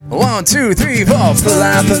1, 2, 3, 4.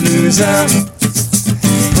 Palapalooza.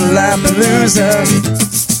 Palapalooza.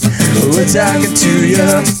 We're talking to you.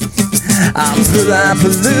 I'm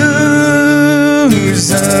Palapalooza.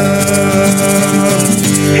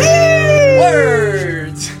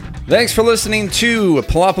 Words. Thanks for listening to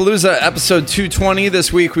Palapalooza episode 220.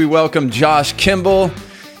 This week we welcome Josh Kimball.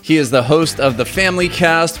 He is the host of The Family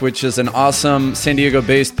Cast, which is an awesome San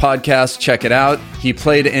Diego-based podcast. Check it out. He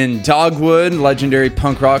played in Dogwood, legendary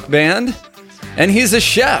punk rock band, and he's a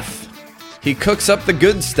chef. He cooks up the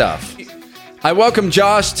good stuff. I welcome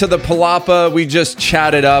Josh to the Palapa. We just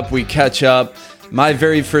chatted up. We catch up. My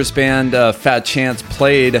very first band, Fat Chance,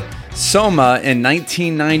 played Soma in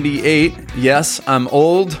 1998. Yes, I'm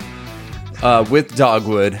old, with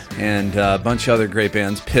Dogwood and a bunch of other great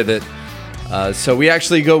bands, Pivot. So we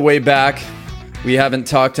actually go way back. We haven't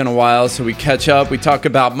talked in a while, so we catch up. We talk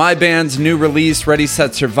about my band's new release, Ready,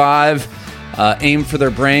 Set, Survive. Aim for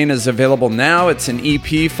Their Brain is available now. It's an EP,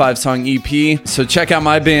 5-song EP. So check out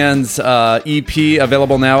my band's EP,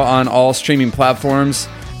 available now on all streaming platforms.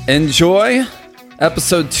 Enjoy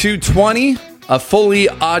episode 220, a fully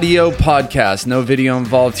audio podcast. No video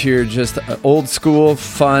involved here, just old school,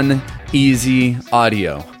 fun, easy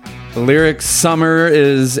audio. The lyrics, summer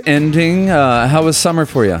is ending. How was summer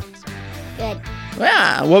for you? Good.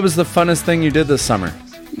 Yeah. What was the funnest thing you did this summer?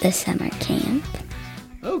 The summer camp.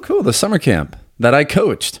 Oh, cool. The summer camp that I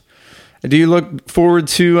coached. Do you look forward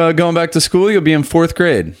to going back to school? You'll be in 4th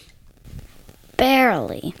grade.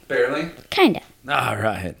 Barely. Barely? Kinda. All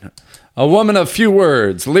right. A woman of few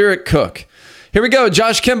words. Lyric cook. Here we go.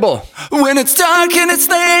 Josh Kimball. When it's dark and it's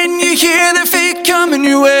late and you hear their feet coming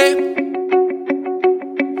your way.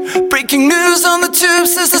 Breaking news on the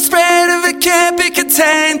tubes says the spread of it can't be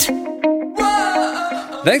contained.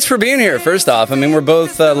 Thanks for being here, first off. I mean, we're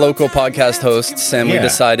both local podcast hosts, and we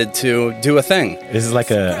decided to do a thing. This is like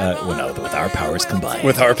with our powers combined.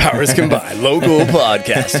 With our powers combined. Local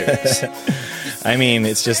podcasters. I mean,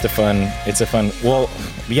 it's a fun, well,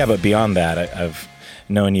 yeah, but beyond that, I've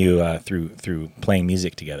known you through playing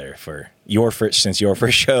music together since your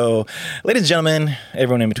first show. Ladies and gentlemen,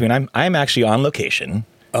 everyone in between, I'm actually on location.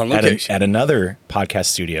 At another podcast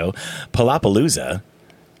studio, Palapalooza,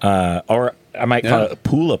 or I might call it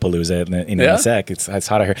Poolapalooza in a sec. It's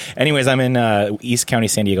hot out here. Anyways, I'm in East County,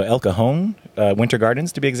 San Diego, El Cajon, Winter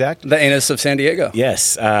Gardens to be exact. The anus of San Diego.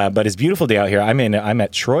 Yes, but it's a beautiful day out here. I'm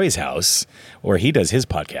at Troy's house where he does his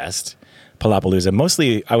podcast. Palapalooza,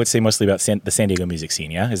 mostly about the San Diego music scene,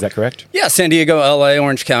 yeah? Is that correct? Yeah, San Diego, LA,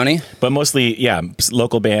 Orange County. But mostly,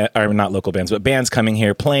 local band, or not local bands, but bands coming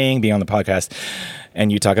here, playing, being on the podcast. And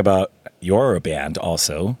you talk about your band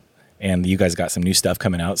also, and you guys got some new stuff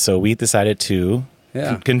coming out. So we decided to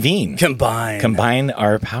combine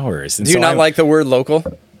our powers. And do you not like the word local?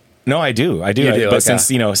 No, I do. But okay.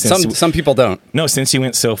 since some people don't. No, since you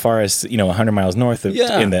went so far as 100 miles north of,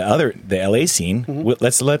 in the LA scene,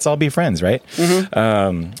 let's all be friends, right?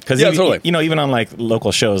 Mm-hmm. Totally. Even on like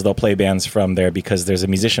local shows, they'll play bands from there because there's a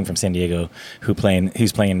musician from San Diego who's playing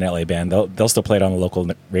in an LA band. They'll still play it on a local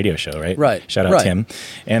radio show, right? Right. Shout out Tim.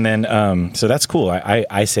 And then so that's cool.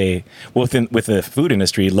 I say with the food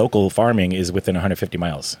industry, local farming is within 150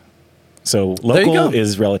 miles. So local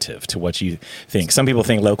is relative to what you think. Some people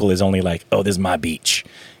think local is only like, oh, this is my beach.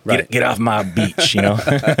 Get off my beach,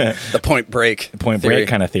 The Point Break. Break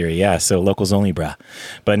kind of theory, yeah. So locals only, brah.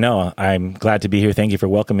 But no, I'm glad to be here. Thank you for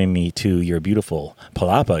welcoming me to your beautiful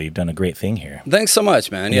Palapa. You've done a great thing here. Thanks so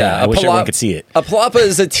much, man. Yeah, I wish everyone could see it. A Palapa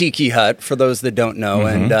is a tiki hut, for those that don't know.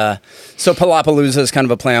 Mm-hmm. And so Palapalooza is kind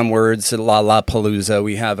of a play on words. La Palooza.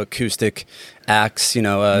 We have acoustic acts,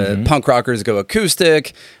 punk rockers go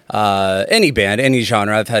acoustic. Any band, any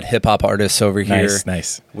genre. I've had hip hop artists over here.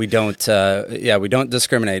 Nice. We don't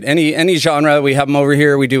discriminate. Any genre, we have them over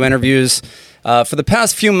here. We do interviews. For the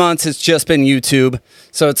past few months, it's just been YouTube,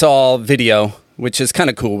 so it's all video, which is kind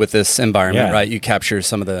of cool with this environment, right? You capture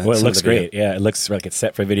some of the. Well, it looks great. Yeah, it looks like it's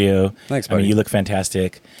set for video. Thanks, buddy. I mean, you look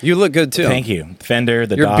fantastic. You look good too. Thank you, Fender.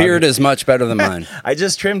 Your dog. beard is much better than mine. I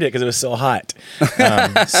just trimmed it because it was so hot.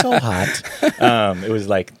 So hot. It was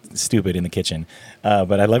like stupid in the kitchen.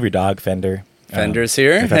 But I love your dog, Fender. Fender's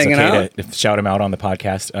here, if that's hanging out. To shout him out on the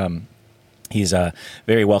podcast. He's a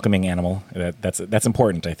very welcoming animal. That's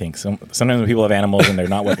important, I think. Sometimes when people have animals and they're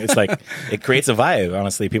not welcome, it's like it creates a vibe.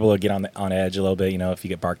 Honestly, people will get on edge a little bit, if you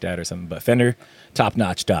get barked at or something. But Fender,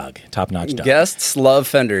 top-notch dog. Guests love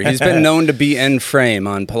Fender. He's been known to be in frame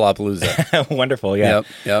on Palapalooza. Wonderful, yeah.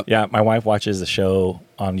 Yep. Yeah, my wife watches the show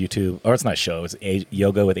on YouTube, or it's not a show, it's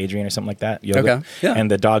Yoga with Adrian or something like that. Yoga. Okay, yeah.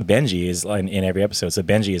 And the dog Benji is in every episode. So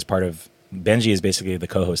Benji is part of Benji is basically the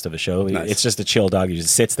co-host of the show. Nice. It's just a chill dog. He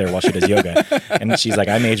just sits there while she does yoga. And she's like,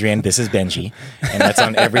 I'm Adrian, this is Benji. And that's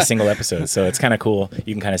on every single episode. So it's kind of cool.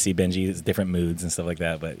 You can kind of see Benji's different moods and stuff like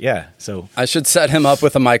that. But yeah, so. I should set him up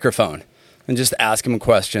with a microphone and just ask him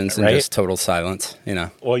questions and Right? just total silence, you know.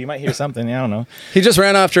 Well, you might hear something. I don't know. He just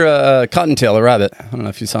ran after a cottontail, a rabbit. I don't know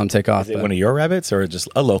if you saw him take off. Is it but one of your rabbits or just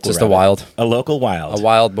a local Just rabbit? a wild. A local wild. a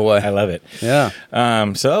wild boy. I love it. Yeah.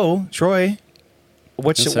 So, Troy,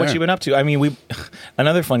 what Yes, you sir. been up to? I mean,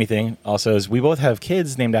 another funny thing also is we both have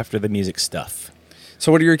kids named after the music stuff.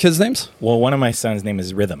 So what are your kids' names? Well, one of my sons' name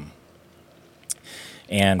is Rhythm.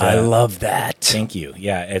 And I love that. Thank you.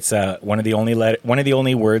 Yeah, it's one of the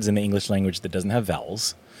only words in the English language that doesn't have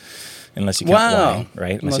vowels, unless you count Wow. Y,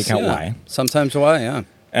 right? Unless you count Y. Sometimes Y, yeah.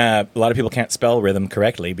 A lot of people can't spell rhythm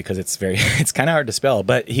correctly because it's kind of hard to spell.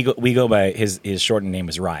 But we go by his shortened name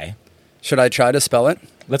is Rye. Should I try to spell it?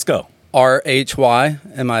 Let's go. R-H-Y.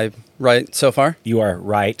 Am I right so far? You are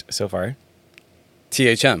right so far.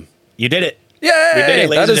 T-H-M. You did it. Yay! We did it, ladies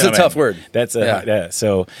That and is a gentlemen. tough word. That's Yeah.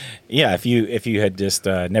 so. Yeah, if you had just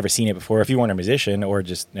never seen it before, if you weren't a musician or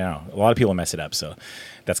just a lot of people mess it up. So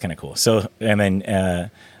that's kind of cool. So and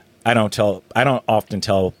then I don't often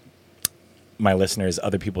tell my listeners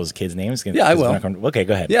other people's kids' names. Yeah, I will. Okay,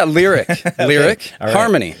 go ahead. Yeah, lyric. Lyric. All right.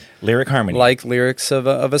 Harmony. Lyric harmony. Like lyrics of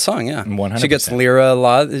a song, yeah. 100%. She gets lyra a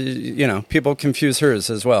lot. You know, people confuse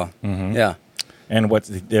hers as well. Mm-hmm. Yeah. And what's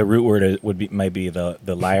the root word might be the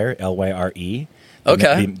lyre, L-Y-R-E.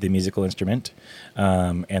 Okay. The musical instrument.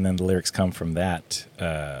 And then the lyrics come from that.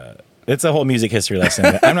 It's a whole music history lesson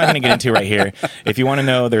that I'm not going to get into right here. If you want to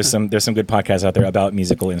know, there's some good podcasts out there about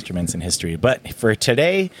musical instruments and history. But for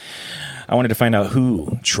today, I wanted to find out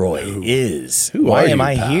who Troy is. Why are am you,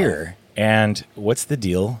 I pal? here? And what's the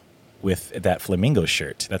deal with that flamingo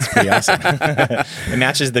shirt? That's pretty awesome. It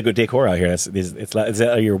matches the good decor out here. Is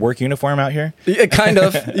that your work uniform out here? Yeah, kind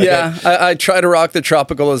of. Yeah. I try to rock the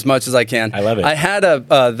tropical as much as I can. I love it. I had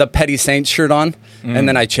the Petty Saints shirt on, and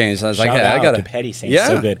then I changed. I was like, Shout hey, I out got to Petty Saints. Yeah,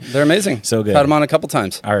 So good. They're amazing. So good. Had them on a couple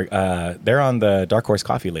times. They're on the Dark Horse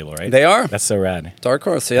Coffee label, right? They are. That's so rad. Dark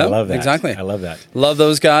Horse, yeah. I love that. Exactly. I love that. Love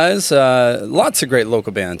those guys. Lots of great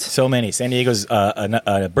local bands. So many. San Diego's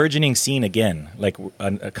a burgeoning scene again, like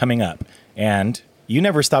coming up. And you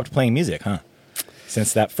never stopped playing music, huh?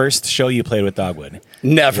 Since that first show you played with Dogwood.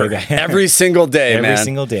 Never. Every single day, Every man.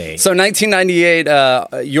 single day. So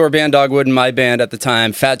 1998, your band Dogwood and my band at the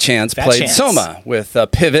time, Fat Chance, Fat played Chance. Soma with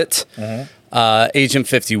Pivot, Agent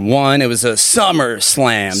 51. It was a summer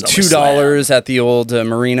slam, $2 at the old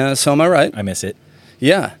Marina, Soma, right? I miss it.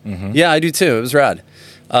 Yeah. Yeah, I do too. It was rad.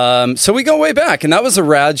 So we go way back, and that was a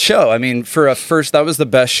rad show. I mean, that was the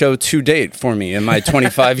best show to date for me in my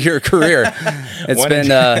 25-year career. It's been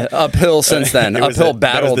uphill since then. Uphill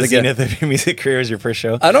battle that was to the get. zenith of your music career was your first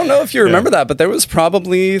show. I don't know if you remember that, but there was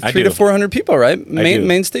probably 300 to do. 400 people, right? I do.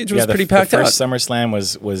 Main stage was pretty packed The out. first SummerSlam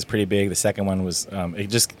was pretty big. The second one was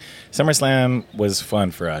SummerSlam was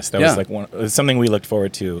fun for us. That Yeah. was like something we looked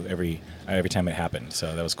forward to every time it happened.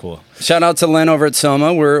 So that was cool. Shout out to Len over at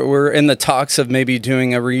Soma. We're in the talks of maybe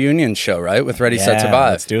doing a reunion show, right? With Ready, Set, Yeah,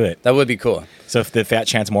 Survive. let's do it. That would be cool. So if the Fat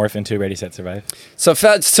Chance morph into Ready, Set, Survive.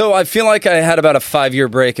 So I feel like I had about a 5-year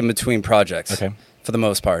break in between projects. Okay. For the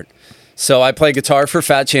most part. So I played guitar for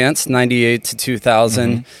Fat Chance, 98 to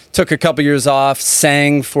 2000. Took a couple years off,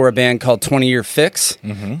 sang for a band called 20 Year Fix.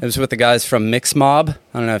 It was with the guys from Mix Mob.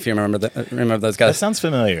 I don't know if you remember those That guys. sounds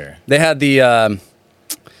familiar. They had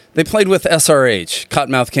they played with SRH,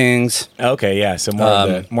 Cottonmouth Kings. Okay, yeah. So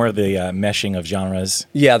more of the meshing of genres.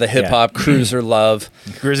 Yeah, the hip hop, Cruiser Love.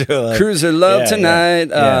 Cruiser Love. Cruiser Love Yeah, Tonight.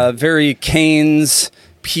 yeah. Very Canes,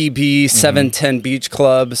 PB, 710 Beach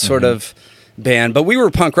Club sort of band. But we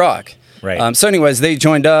were punk rock. Right. So anyways, they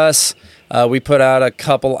joined us. We put out a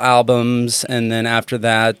couple albums. And then after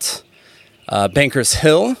that, Bankers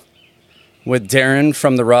Hill with Darren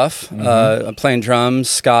from The Rough, playing drums,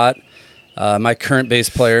 Scott. My current bass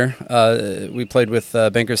player, we played with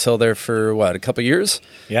Bankers Hill there for a couple years?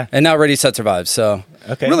 Yeah. And now Ready, Set, Survive. So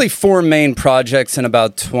Okay. really 4 main projects in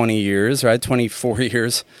about 20 years, right? 24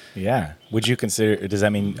 years. Yeah. Would you consider? Does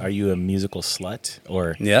that mean are you a musical slut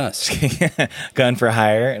or Yes. gun for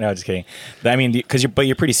hire? No, just kidding. I mean, but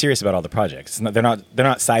you're pretty serious about all the projects. They're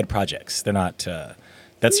not side projects. They're not.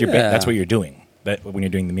 That's that's what you're doing. That when you're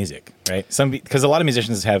doing the music, right? Because a lot of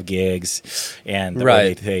musicians have gigs, and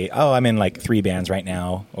Right. they say, "Oh, I'm in like 3 bands right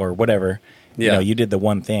now," or whatever. Yeah. You did the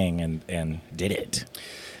one thing and did it.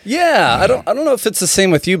 Yeah, I don't know if it's the same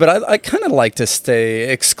with you, but I kind of like to stay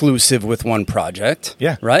exclusive with one project.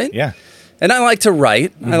 Yeah. Right? Yeah. And I like to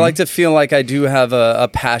write. I like to feel like I do have a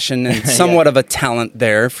passion and somewhat of a talent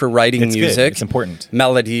there for writing It's good. music. It's important.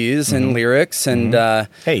 Melodies and lyrics. And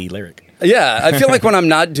Hey, lyric. yeah, I feel like when I'm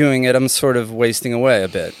not doing it, I'm sort of wasting away a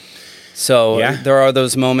bit. So there are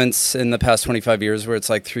those moments in the past 25 years where it's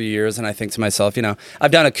like 3 years, and I think to myself,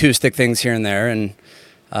 I've done acoustic things here and there, and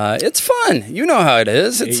it's fun. You know how it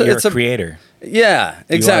is. You're a creator. Yeah,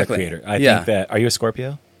 exactly. You are a creator. I think that. Are you a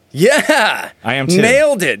Scorpio? Yeah, I am too.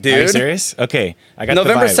 Nailed it, dude. Are you serious? Okay, I got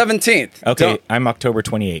November the vibe. 17th. Okay, I'm October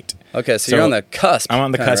 28th. Okay, so you're on the cusp. I'm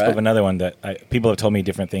on the cusp right? of another one that people have told me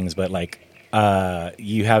different things, but like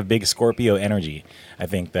you have big Scorpio energy. I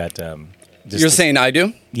think that. You're saying I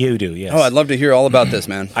do? You do, yes. Oh, I'd love to hear all about this,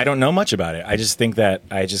 man. I don't know much about it. I just think that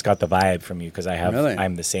I just got the vibe from you because Really?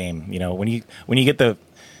 I'm the same. When you get the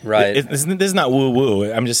Right. this is not woo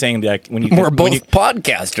woo. I'm just saying like when you We're both when you,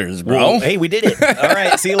 podcasters, bro. well, hey, we did it. All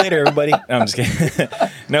right, see you later, everybody. No, I'm just kidding.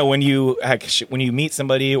 No, when you meet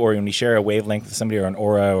somebody or when you share a wavelength with somebody or an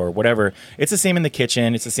aura or whatever, it's the same in the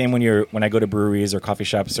kitchen. It's the same when I go to breweries or coffee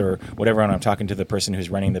shops or whatever, and I'm talking to the person who's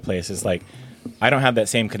running the place. It's like I don't have that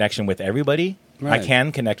same connection with everybody. Right. I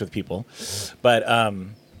can connect with people, but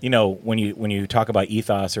when you talk about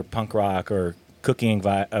ethos or punk rock or cooking,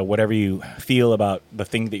 whatever you feel about the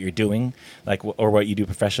thing that you're doing, like or what you do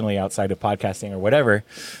professionally outside of podcasting or whatever,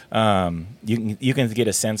 you can get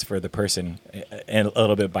a sense for the person a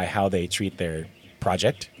little bit by how they treat their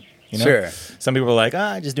project. Sure. Some people are like,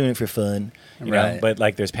 just doing it for fun, Right. But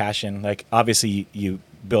like, there's passion. Like, obviously, you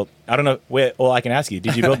built. I don't know. Well, I can ask you.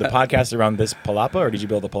 Did you build the podcast around this palapa, or did you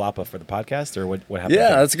build the palapa for the podcast, or what happened? Yeah,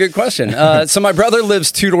 there? that's a good question. So my brother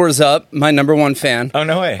lives 2 doors up, my number one fan. Oh,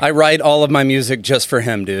 no way. I write all of my music just for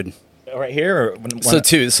him, dude. Right here,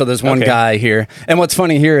 or So there's one Okay. guy here. And what's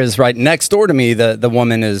funny here is right next door to me, the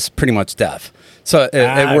woman is pretty much deaf. So it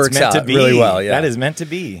it's works meant to out be. really well. Yeah. That is meant to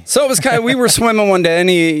be. So it was kind of, we were swimming one day and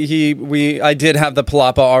I did have the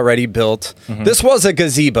palapa already built. Mm-hmm. This was a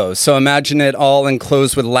gazebo. So imagine it all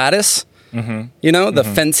enclosed with lattice,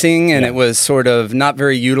 the fencing, and Yeah. it was sort of not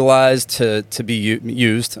very utilized to be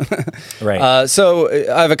used. Right. So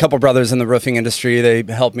I have a couple brothers in the roofing industry. They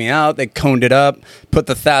helped me out. They coned it up, put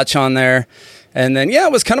the thatch on there. And then, it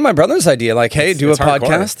was kind of my brother's idea. Like, hey, do a It's hardcore.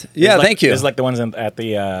 podcast. Yeah, Thank you. It's like the ones at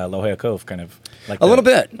the La Jolla Cove, kind of. Like A little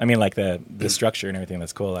bit. I mean, like the structure and everything.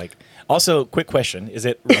 That's cool. Like, also, quick question: is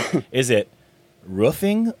it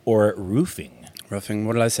roofing or roofing? Roofing.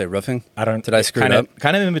 What did I say? Roofing? I don't. Did I screw it up?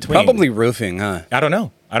 Kind of in between. Probably roofing, huh? I don't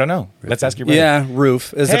know. Let's ask your brother. Yeah,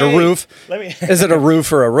 roof. Is it Hey, a roof? let me- Is it a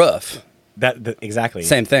roof or a roof? Exactly.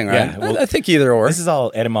 Same thing, right? Yeah. Well, I think either or. this is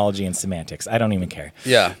all etymology and semantics. I don't even care.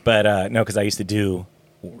 Yeah. But no, because I used to do.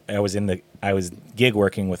 I was gig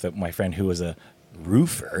working with my friend who was a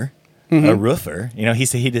roofer. A roofer. He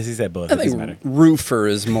said both. I It doesn't think matter. roofer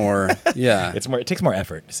is more, yeah. It takes more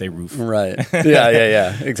effort to say roof. Right.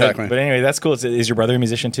 Yeah, exactly. But anyway, that's cool. Is your brother a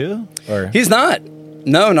musician too? Or He's not.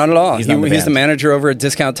 No, not at all. He's not in the He's the band. manager over at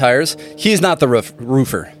Discount Tires. He's not the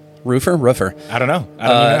roofer. Roofer? I don't know.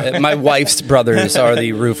 I don't know. My wife's brothers are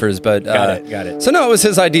the roofers, but Got it. So no, it was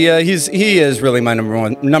his idea. He is really my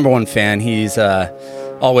number one fan. He's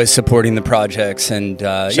always supporting the projects, and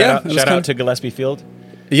Shout out to Gillespie Field.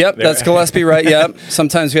 Yep, There. that's Gillespie, right? Yep.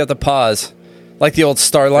 Sometimes we have to pause, like the old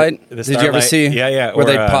Starlight. The Did you ever Starlight- see? Yeah. Where Or,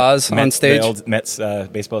 they pause on stage. The old Mets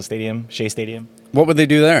baseball stadium, Shea Stadium. What would they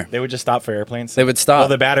do there? They would just stop for airplanes. They would stop?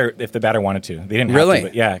 Well, if the batter wanted to. They didn't have Really? to,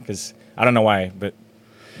 but yeah, because I don't know why, but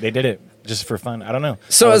they did it just for fun. I don't know.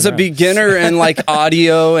 So I as a wasn't around. beginner in like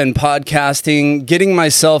audio and podcasting, getting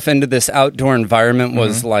myself into this outdoor environment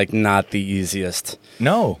was like not the easiest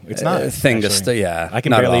No, it's not. thing to actually. yeah. I can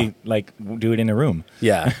not at barely all. like do it in a room.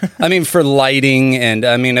 Yeah. I mean, for lighting, and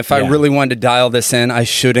I mean, if I Yeah. really wanted to dial this in, I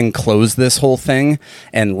should enclose this whole thing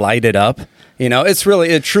and light it up.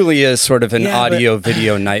 It truly is sort of an Yeah, but- audio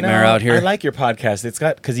video nightmare No, out here. I like your podcast. It's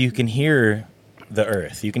got because you can hear the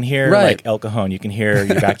earth. You can hear Right. like El Cajon. You can hear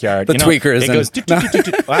your backyard. The tweakers It and-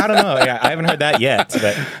 goes. Well, I don't know. Yeah, I haven't heard that yet.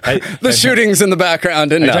 But the shootings in the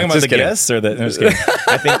background. And Are you no, talking about just the kidding. guests or the? No, just kidding.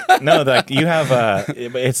 I think no. Like you have.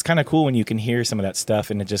 It's kind of cool when you can hear some of that stuff,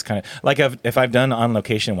 and it just kind of like if I've done on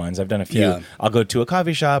location ones, I've done a few. Yeah. I'll go to a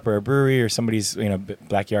coffee shop or a brewery or somebody's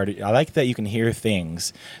backyard. I like that you can hear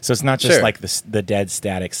things, so it's not just Sure. like the dead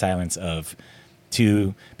static silence of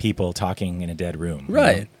two people talking in a dead room. you know?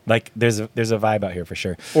 Right. Like there's a vibe out here for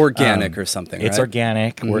sure. Organic or something, It's right?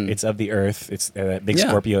 organic. It's of the earth. It's big Yeah.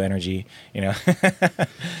 Scorpio energy.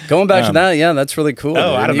 Going back to that, yeah, that's really cool.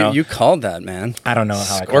 oh, dude. I don't know. You called that, man. I don't know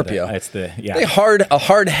how Scorpio. I called it. It's the They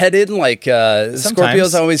hard-headed, like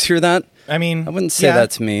Scorpios. I always hear that. I mean, I wouldn't say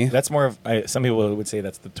that's me. That's more of some people would say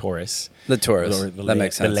that's the Taurus. The Taurus. Or That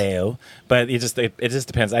makes sense. The Leo. But it just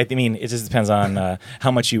depends. I mean, it just depends on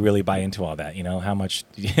how much you really buy into all that. You know, how much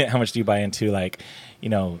do you buy into, like, you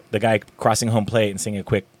know, the guy crossing home plate and singing a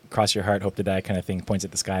quick "Cross Your Heart, Hope to Die" kind of thing, points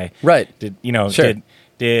at the sky. Right. Sure.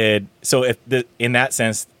 So if in that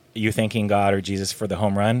sense you're thanking God or Jesus for the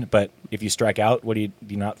home run, but if you strike out, what do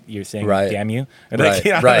you not? You're saying, right. "Damn you!" Or right.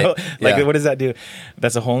 Like, right. Like, yeah. what does that do?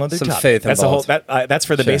 That's a whole other Some topic. faith That's involved. that's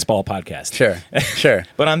for the Sure. baseball podcast. Sure.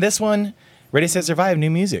 But on this one, Ready Set Survive,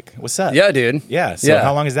 new music. What's up? Yeah, dude. Yeah. So Yeah.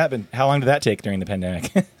 how long has that been? How long did that take during the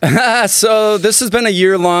pandemic? So this has been a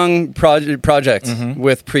year-long project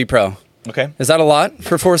with Pre-Pro. Okay. Is that a lot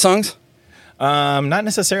for 4 songs? Not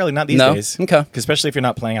necessarily. Not these No? days. Okay. 'Cause especially if you're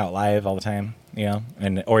not playing out live all the time, you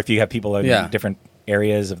know, or if you have people in Yeah. different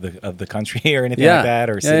areas of the country or anything Yeah. like that,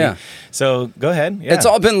 or Yeah, city. yeah. So go ahead. Yeah. It's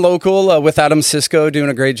all been local with Adam Cisco doing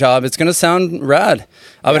a great job. It's going to sound rad.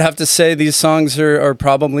 I would have to say these songs are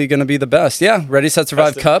probably going to be the best. Yeah, Ready, Set,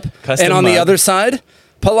 Survive Cup. Custom And on the mug. other side,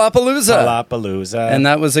 Palapalooza. Palapalooza. And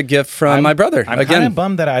that was a gift from my brother. I'm kind of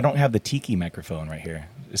bummed that I don't have the tiki microphone right here.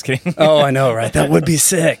 Just kidding. Oh, I know, right? That would be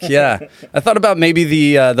sick. Yeah. I thought about maybe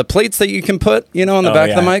the plates that you can put, on the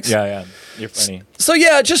back of the mics. Yeah. You're funny. So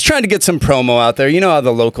yeah, just trying to get some promo out there. You know how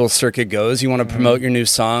the local circuit goes. You want to promote your new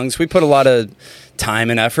songs. We put a lot of time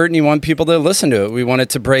and effort, and you want people to listen to it. We want it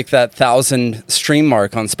to break that 1,000 stream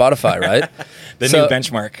mark on Spotify, right? The new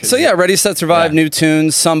benchmark. So yeah, Ready, Set, Survive, Yeah. new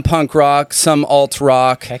tunes, some punk rock, some alt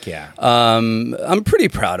rock. Heck yeah. I'm pretty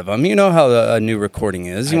proud of them. You know how a new recording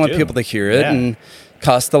is. You want do. people to hear it, Yeah. and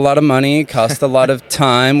cost a lot of money, cost a lot of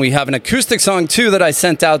time. We have an acoustic song too that I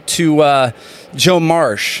sent out to Joe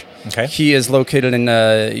Marsh. Okay. He is located in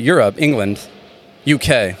Europe, England,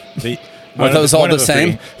 UK. Are those all the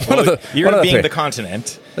same? One of the Europe being three. the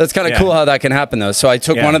continent. That's kind of Yeah. cool how that can happen, though. So I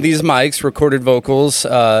took Yeah. one of these mics, recorded vocals,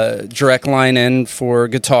 direct line in for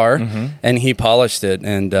guitar, and he polished it,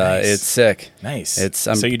 and Nice. it's sick. Nice.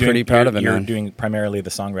 I'm So pretty proud of it, You're man. doing primarily the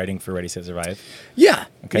songwriting for Ready Set Survive. Yeah.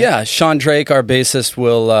 Okay. Yeah. Sean Drake, our bassist,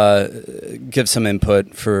 will give some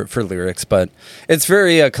input for lyrics, but it's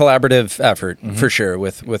very a collaborative effort for sure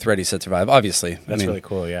with Ready, Set, Survive, obviously. That's really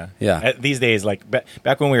cool. Yeah. Yeah. These days, like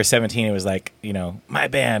back when we were 17, it was like, my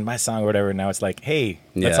band, my song, or whatever. Now it's like, hey,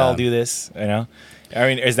 let's Yeah. all do this. I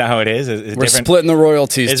mean, is that how it is? Is it We're different? splitting the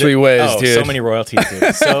royalties Is it- 3 ways, oh, dude. so many royalties,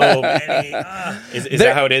 dude. So many. Is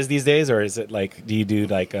that how it is these days, or is it like? Do you do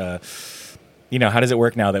like? How does it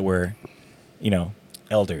work now that we're,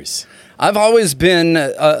 elders? I've always been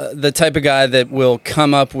the type of guy that will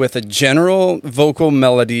come up with a general vocal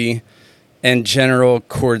melody and general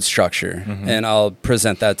chord structure, and I'll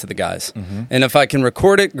present that to the guys. And if I can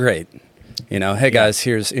record it, great. Hey guys,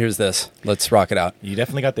 here's this. Let's rock it out. You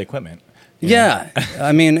definitely got the equipment. Yeah,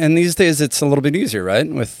 I mean, and these days it's a little bit easier, right?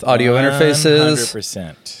 With audio interfaces.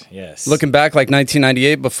 100%. Yes. Looking back, like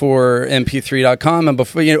 1998, before MP3.com, and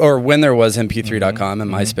before or when there was MP3.com and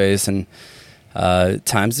MySpace, and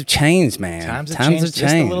times have changed, man. Times have changed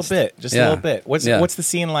just a little bit. Just a little bit. What's the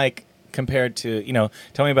scene like compared to,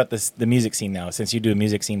 tell me about the music scene now, since you do a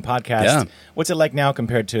music scene podcast. Yeah. What's it like now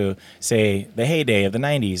compared to, say, the heyday of the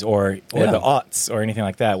 90s or the aughts or anything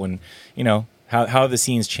like that, when, how have the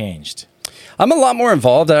scenes changed? I'm a lot more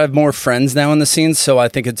involved. I have more friends now in the scene, so I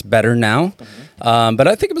think it's better now. But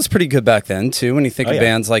I think it was pretty good back then, too, when you think of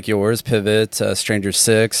bands like yours, Pivot, Stranger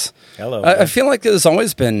Six. Hello. I feel like there's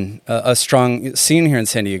always been a strong scene here in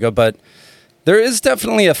San Diego, but there is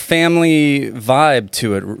definitely a family vibe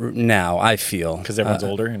to it now, I feel. Because everyone's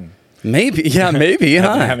older and maybe, huh?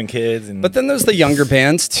 having kids. But then there's the younger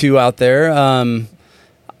bands, too, out there.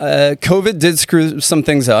 COVID did screw some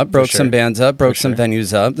things up, broke some bands up, broke some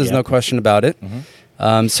venues up. There's no question about it.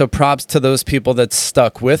 So props to those people that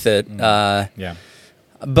stuck with it. Yeah.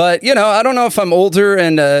 But, I don't know if I'm older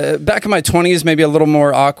and back in my 20s, maybe a little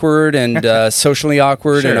more awkward and socially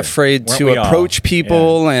awkward and afraid Weren't to we all? approach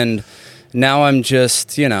people. Yeah. And now I'm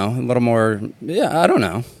just, a little more, I don't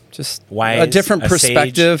know. Just Wise, a different a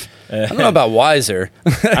perspective. sage. I don't know about wiser.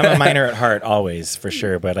 I'm a minor at heart always, for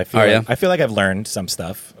sure. But I feel like I've learned some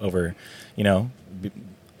stuff over,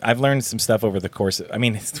 I've learned some stuff over the course.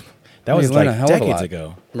 That was learn a like hell of a decades lot.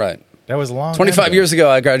 ago. Right. That was a long 25 time years ago,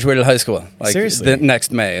 I graduated high school. Like Seriously? the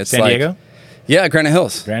next May. It's San like, Diego? Yeah, Granite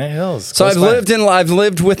Hills. Granite Hills. So Close by. I've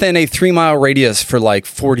lived within a 3-mile radius for like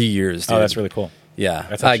 40 years. Dude. Oh, that's really cool. Yeah,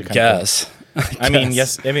 That's I actually kinda guess. I mean,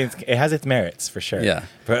 yes. It has its merits for sure. Yeah.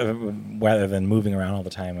 Rather than moving around all the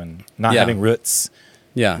time and not Yeah. having roots.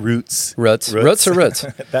 Yeah. Roots. Roots or roots?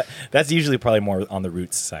 That's usually probably more on the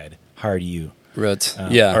roots side. Hard U. Roots.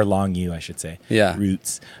 Or Long U, I should say. Yeah.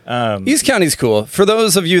 Roots. East County's cool. For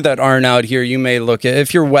those of you that aren't out here, you may look at,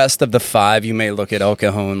 if you're west of the 5, you may look at El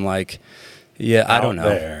Cajon like, I don't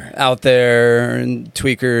know. Out there, and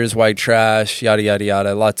tweakers, white trash, yada, yada,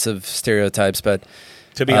 yada. Lots of stereotypes. But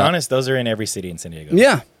to be honest, those are in every city in San Diego.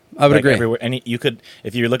 yeah, I would agree. Everywhere. And you could,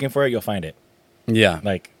 if you're looking for it, you'll find it. Yeah.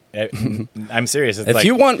 Like, I'm serious. It's if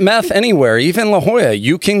you want meth anywhere, even La Jolla,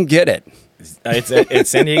 you can get it. It's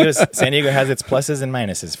San Diego. San Diego has its pluses and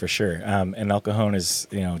minuses for sure, and El Cajon is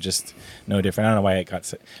just no different. I don't know why it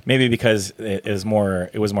got maybe because it was more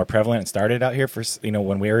prevalent and started out here for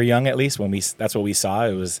when we were young, at least that's what we saw.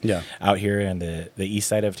 It was out here in the east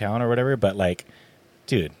side of town or whatever. But like,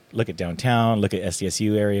 dude, look at downtown, look at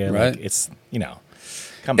SDSU area. Right. Like, it's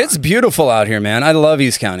It's beautiful out here, man. I love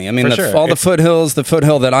East County. I mean, all the foothills, the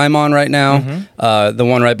foothill that I'm on right now, the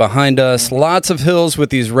one right behind us, lots of hills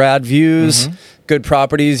with these rad views, good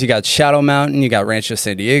properties. You got Shadow Mountain, you got Rancho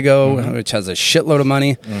San Diego, which has a shitload of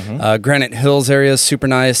money. Granite Hills area is super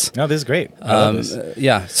nice. No, this is great. I love this.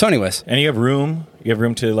 Yeah. So anyways. And you have room. You have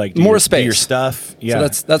room to like do more your, space, do your stuff. Yeah,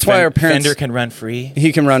 so that's why our parents. Fender can run free.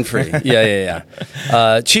 He can run free. Yeah.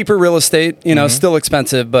 Cheaper real estate, still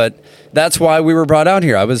expensive, but that's why we were brought out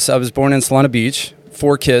here. I was born in Solana Beach.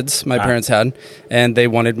 4 kids my parents had, and they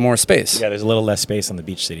wanted more space. Yeah, there's a little less space on the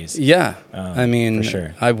beach cities. Yeah, I mean, for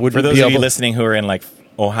sure. I wouldn't. For those be of able you listening who are in like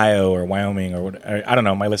Ohio or Wyoming or I don't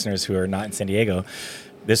know, my listeners who are not in San Diego,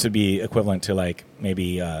 this would be equivalent to like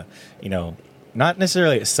maybe not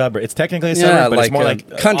necessarily a suburb. It's technically a suburb, but like it's more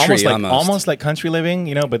like country, almost like country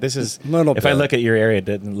living, But this is if I look at your area, it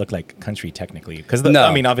doesn't look like country technically, because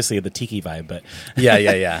I mean, obviously the tiki vibe, but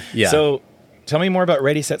yeah. So, tell me more about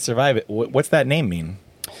Ready Set Survive. What's that name mean?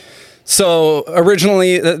 So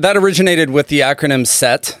originally, that originated with the acronym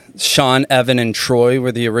SET. Sean, Evan, and Troy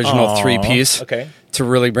were the original 3-piece. Okay. To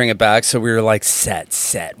really bring it back, so we were like,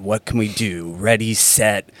 set. What can we do? Ready,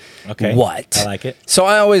 set. Okay. What? I like it. So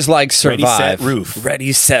I always like survive. Ready, set, roof.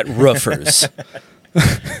 Ready, set, roofers.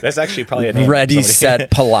 That's actually probably a name. Ready, set,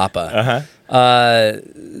 palapa.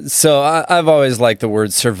 So I've always liked the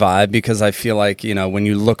word survive, because I feel like, when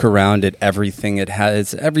you look around at everything it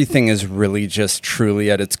has, everything is really just truly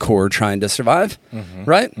at its core trying to survive,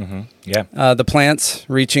 right? Yeah. The plants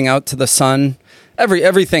reaching out to the sun,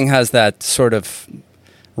 everything has that sort of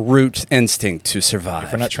root instinct to survive.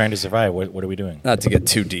 If we're not trying to survive, what are we doing? Not to get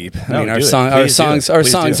too deep. No, I mean, our songs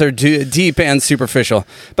are deep and superficial.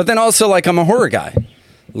 But then also, like, I'm a horror guy.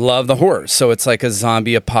 Love the horror. So it's like a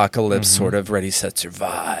zombie apocalypse sort of Ready, Set,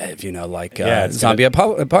 Survive, like zombie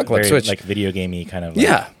apocalypse. Very, which, like video gamey kind of.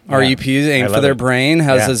 REP, Aim for Their Brain,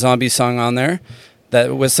 has a zombie song on there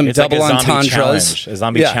that with some double like entendres. A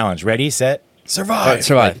zombie challenge. Ready, set, survive.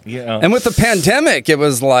 Survive. And with the pandemic, it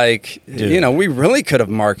was like, we really could have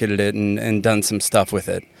marketed it and done some stuff with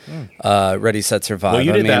it. Ready, Set, Survive. Well,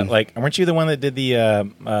 you did that. Like, weren't you the one that did the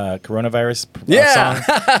coronavirus song?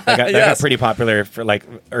 That got pretty popular for like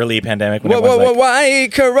early pandemic. Why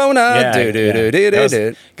Corona?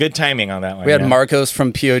 Good timing on that one. We had Marcos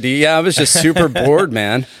from POD. Yeah, I was just super bored,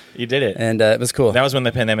 man. You did it, and it was cool. That was when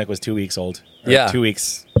the pandemic was 2 weeks old. 2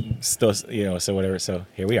 weeks still, so whatever. So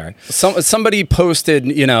here we are. Somebody posted,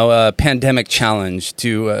 a pandemic challenge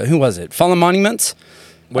to who was it? Fallen Monuments.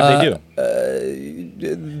 What did they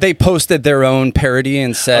do? They posted their own parody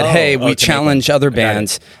and said, "Hey, we challenge other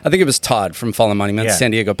bands." I think it was Todd from Fallen Monuments,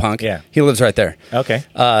 San Diego punk. Yeah, he lives right there. Okay.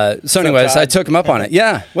 So, anyways, I took him up on it.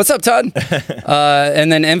 Yeah, what's up, Todd? And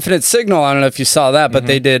then Infinite Signal. I don't know if you saw that, but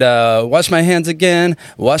they did "Wash My Hands Again,"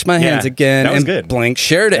 "Wash My Hands Again," that was and good. Blink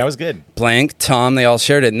shared it. That was good. Blink, Tom, they all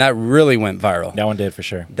shared it, and that really went viral. That one did for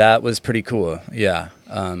sure. That was pretty cool. Yeah.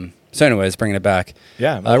 So anyways, bringing it back.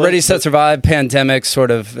 Yeah. Ready, Set, Survive, pandemic sort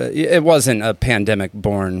of, it wasn't a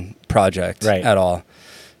pandemic-born project at all.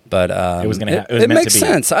 But it was going to it makes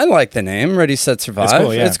sense. I like the name, Ready, Set, Survive. It's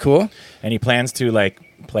cool, It's cool. Any plans to like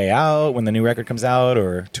play out when the new record comes out,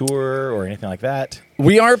 or tour or anything like that?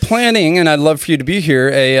 We are planning, and I'd love for you to be here,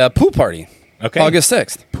 a pool party. Okay. August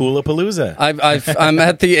 6th. Poolapalooza. I'm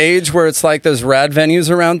at the age where it's like those rad venues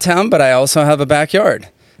around town, but I also have a backyard.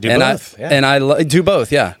 Do both. I do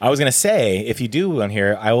both, yeah. I was going to say, if you do one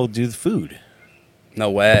here, I will do the food. No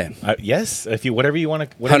way. Yes, whatever you want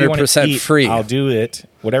to 100% free. I'll do it.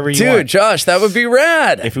 Whatever you want. Dude, Josh, that would be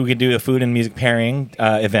rad. If we could do a food and music pairing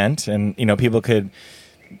event, and people could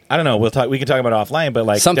I don't know. We can talk about it offline, but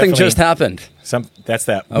like Something definitely just happened. That's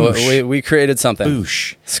that. Oh, Boosh. we created something.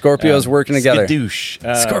 Boosh. Scorpios working together.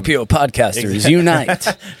 Skadoosh. Scorpio podcasters unite.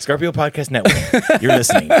 Scorpio Podcast Network. You're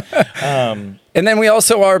listening. And then we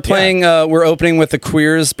also are playing. We're opening with the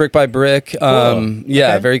Queers, Brick by Brick. Yeah,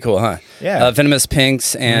 Okay. very cool, huh? Yeah. Venomous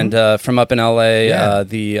Pinks and from up in LA.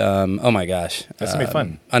 Oh my gosh, That's gonna be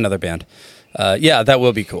fun. Another band. Yeah, that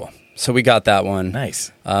will be cool. So we got that one.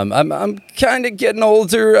 Nice. I'm kind of getting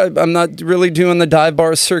older. I'm not really doing the dive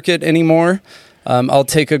bar circuit anymore. I'll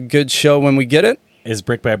take a good show when we get it. Is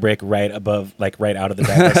Brick by Brick right above, like right out of the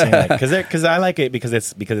dive bar scene? Because I like it because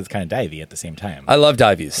it's kind of divey at the same time. I love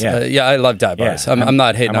divies. Yeah. I love dive bars. Yeah. I'm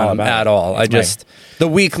not hating I'm all on them about at it. all. It's The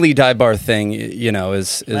weekly dive bar thing,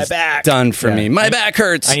 is My back. done for Yeah. me. My back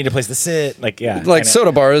hurts. I need a place to sit. Like Like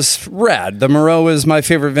Soda Bar is rad. The Moreau is my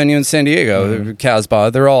favorite venue in San Diego.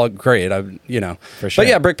 Casbah, they're all great. For sure. But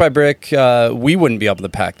yeah, Brick by Brick, we wouldn't be able to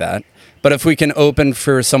pack that. But if we can open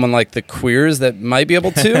for someone like the Queers that might be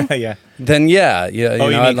able to, Yeah. then yeah. Oh, you I'd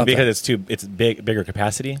mean love because it's bigger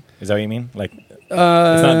capacity? Is that what you mean? Like it's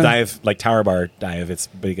not dive like Tower Bar dive. It's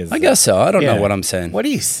because I guess so. I don't Yeah. know what I'm saying. What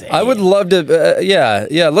do you say? I would love to.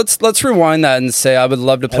 Let's rewind that and say I would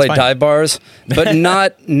love to play fine. dive bars, but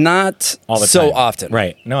not all the so time. often.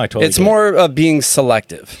 Right? No, I totally. It's get it. more of being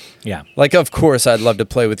selective. Yeah. Like, of course, I'd love to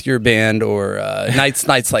play with your band or Nights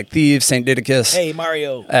Like Thieves, St. Didicus. Hey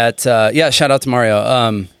Mario. At shout out to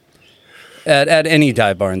Mario. At any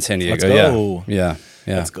dive bar in San Diego. Let's go. Yeah.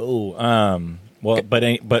 Let's go. Well, but are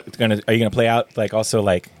you gonna play out like also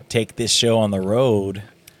like take this show on the road?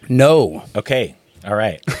 No. Okay. All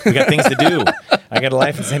right. We got things to do. I got a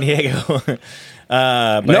life in San Diego. But No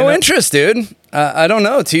I know- interest, dude. I don't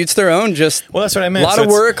know. To each their own. Just Well, that's what I meant. a lot So of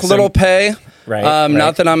it's- work, so- little pay. Right, Not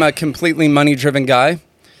right. that I'm a completely money-driven guy.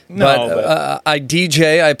 No, But I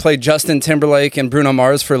DJ. I play Justin Timberlake and Bruno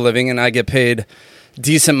Mars for a living, and I get paid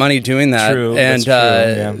decent money doing that. True, And that's true,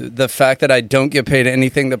 yeah. the fact that I don't get paid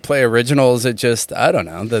anything to play originals, it just I don't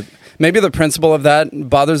know. Maybe the principle of that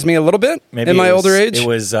bothers me a little bit maybe in my it was- older age. It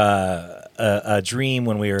was a dream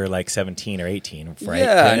when we were like 17 or 18, right?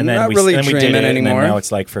 Yeah, not really we did dreaming it, anymore. And then now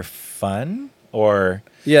it's like for fun, or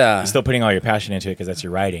Yeah. you're still putting all your passion into it because that's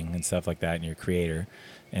your writing and stuff like that, and you're a creator.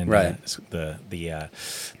 And Right.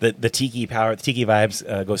 the tiki power, the tiki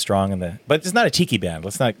vibes go strong but it's not a tiki band.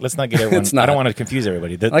 Let's not get everyone. It's not. I don't want to confuse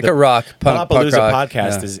everybody. Like a rock, punk Palapalooza rock,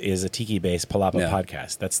 podcast yeah. is a tiki based Palapa Yeah.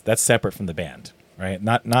 podcast. That's separate from the band, right?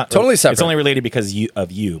 Not Totally separate. It's only related because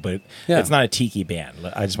of you, but Yeah. it's not a tiki band.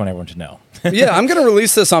 I just want everyone to know. Yeah, I'm going to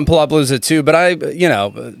release this on Palapalooza too, but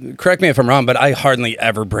correct me if I'm wrong, but I hardly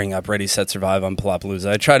ever bring up Ready, Set, Survive on Palapalooza.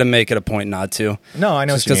 I try to make it a point not to. No, I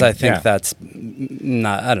know Just what you because mean. I think Yeah. that's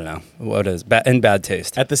not, I don't know, what is, in bad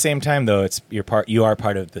taste. At the same time, though, you are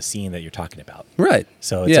part of the scene that you're talking about. Right.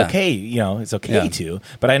 So it's Yeah. okay, it's okay Yeah. to.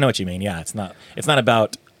 But I know what you mean. Yeah, it's not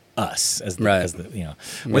about us as the, Right.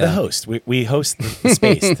 we're the Yeah. host. We host the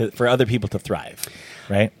space for other people to thrive,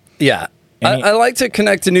 right? Yeah. Any- I like to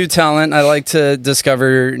connect to new talent. I like to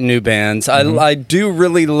discover new bands. I do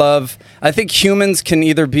really love, I think humans can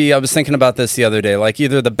either be, I was thinking about this the other day, like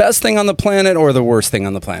either the best thing on the planet or the worst thing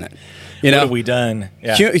on the planet. You What know, have we done?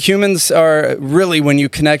 Yeah. Humans are really, when you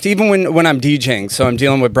connect, even when I'm DJing, so I'm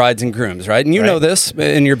dealing with brides and grooms, right? And you know Right. this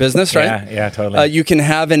in your business, right? Yeah, totally. You can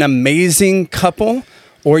have an amazing couple,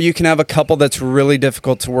 or you can have a couple that's really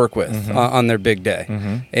difficult to work with on their big day.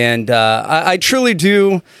 And I truly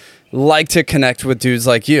do like to connect with dudes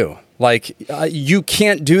like you. Like, you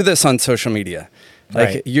can't do this on social media. Like,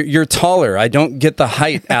 Right. you're taller. I don't get the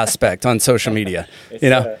height aspect on social media.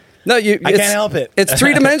 No, I can't help it. It's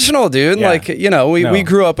three-dimensional, dude. Yeah. Like, we No.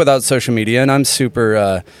 grew up without social media, and I'm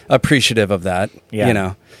super appreciative of that.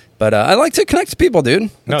 Yeah. But I like to connect to people, dude.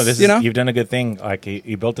 No, It's, you've done a good thing. Like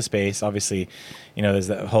you built a space. Obviously, there's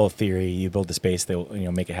that whole theory. You build a space that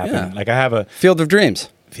will, make it happen. Yeah. Like I have a Field of Dreams.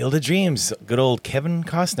 Field of Dreams. Good old Kevin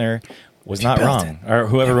Costner was not built wrong, or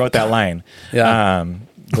whoever wrote that line. Yeah.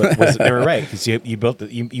 They were right because you built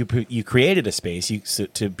you created a space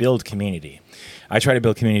to build community. I try to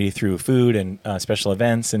build community through food and special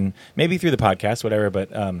events, and maybe through the podcast, whatever. But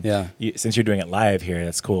since you're doing it live here,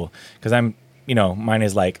 that's cool because mine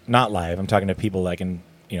is like not live. I'm talking to people like in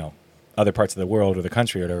other parts of the world or the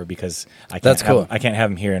country or whatever because That's cool. I can't have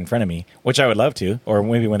them here in front of me, which I would love to, or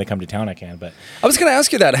maybe when they come to town I can. But I was going to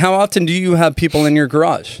ask you that. How often do you have people in your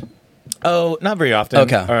garage? oh, not very often.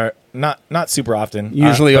 Okay. Or not super often.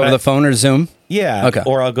 Usually But over the phone or Zoom? Yeah. Okay.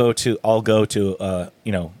 Or I'll go to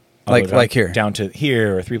I'll go down, Like here. down to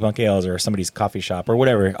here or Three Bunk Ales or somebody's coffee shop or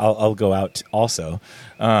whatever. I'll go out also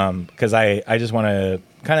because I just want to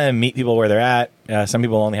kind of meet people where they're at. Some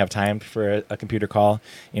people only have time for a computer call,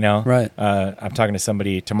 you know. Right. I'm talking to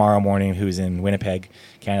somebody tomorrow morning who's in Winnipeg,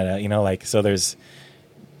 Canada. You know, like so. There's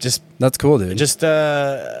just That's cool, dude. just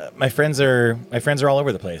my friends are all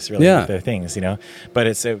over the place, really, Yeah. with their things, you know. But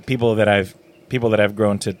it's people that I've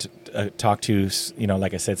grown to talk to, you know,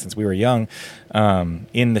 like I said, since we were young,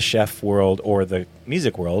 in the chef world or the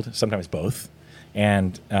music world, sometimes both,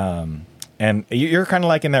 and you're kind of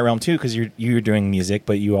like in that realm too, because you're doing music,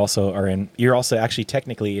 but you're also actually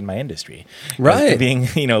technically in my industry, Right. Being,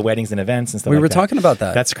 you know, weddings and events and stuff. We like were that. talking about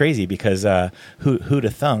that. That's crazy because who'd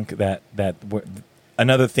have thunk that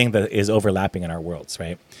another thing that is overlapping in our worlds,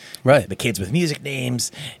 right? Right. The kids with music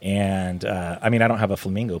names, and I mean, I don't have a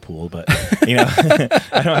flamingo pool, but you know,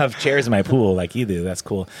 I don't have chairs in my pool like you do. That's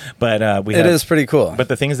cool, but It is pretty cool. But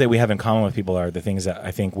the things that we have in common with people are the things that I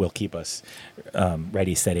think will keep us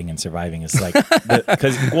ready, setting, and surviving. It's like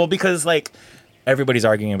because like everybody's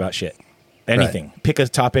arguing about shit. Anything. Right. Pick a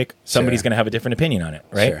topic. Somebody's Sure. going to have a different opinion on it,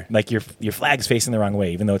 right? Sure. Like your flag's facing the wrong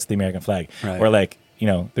way, even though it's the American flag. Right. Or like, you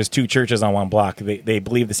know, there's two churches on one block. They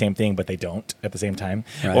believe the same thing, but they don't at the same time.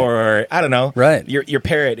 Right. Or I don't know. Right. Your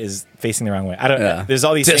parrot is facing the wrong way. I don't know. Yeah. There's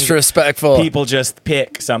all these Disrespectful. things. People just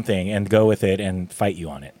pick something and go with it and fight you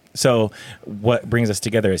on it. So what brings us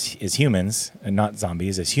together as humans, and not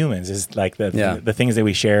zombies, as humans, is like the things that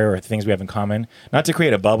we share or the things we have in common. Not to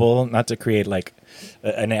create a bubble, not to create like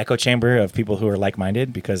an echo chamber of people who are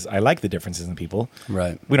like-minded, because I like the differences in people.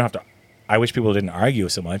 Right. We don't have to. I wish people didn't argue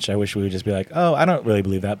so much. I wish we would just be like, oh, I don't really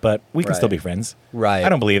believe that, but we can Right. still be friends. Right. I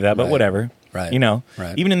don't believe that, but Right. whatever. Right. You know,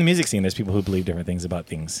 Right. even in the music scene, there's people who believe different things about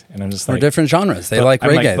things. And I'm just Or like, different genres. They but like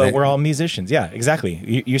I'm reggae. but we're all musicians. Yeah,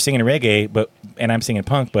 exactly. You're singing reggae, and I'm singing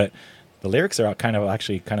punk, but the lyrics are all kind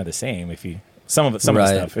of the same. If you some of the Right.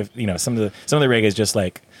 stuff, if you know, some of the reggae is just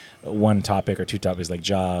like one topic or two topics, like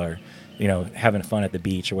jaw or you know, having fun at the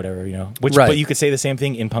beach or whatever. You know, Right. but you could say the same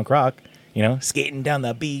thing in punk rock. You know, skating down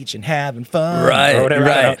the beach and having fun, Right. Or whatever.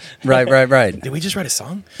 I don't know. Right. Did we just write a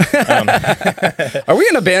song? Are we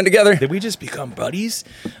in a band together? Did we just become buddies?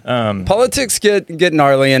 Politics get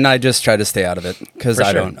gnarly, and I just try to stay out of it because For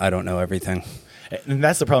I sure. don't know everything. And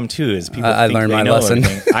that's the problem too. Is people I think learned they my know lesson.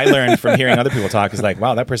 everything. I learned from hearing other people talk. Is like,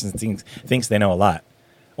 wow, that person thinks they know a lot,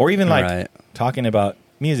 or even like Right. talking about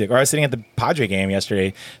music. Or I was sitting at the Padre game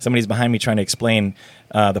yesterday. Somebody's behind me trying to explain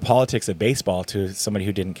the politics of baseball to somebody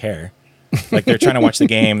who didn't care. Like they're trying to watch the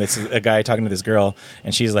game. This is a guy talking to this girl,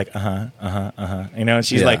 and she's like, you know, and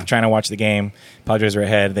she's Yeah. like trying to watch the game. Padres were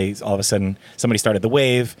ahead. All of a sudden, somebody started the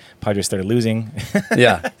wave. Padres started losing.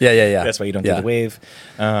 Yeah. That's why you don't do the wave.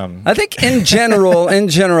 I think in general,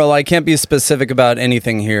 I can't be specific about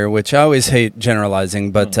anything here, which I always hate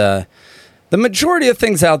generalizing, but the majority of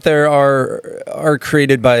things out there are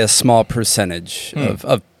created by a small percentage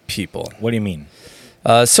of people. What do you mean?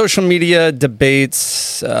 Social media,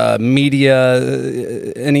 debates, media,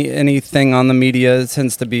 anything on the media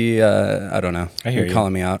tends to be, I don't know. I hear You're you.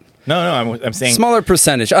 calling me out. No, I'm saying Smaller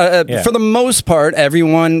percentage. Yeah. For the most part,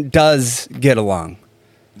 everyone does get along,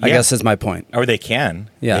 I Yeah. guess is my point. or they can.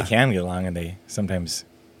 Yeah. They can get along, and they sometimes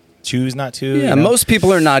choose not to. Yeah, you know? most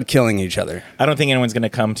people are not killing each other. I don't think anyone's going to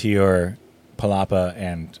come to your palapa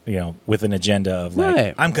and with an agenda of like,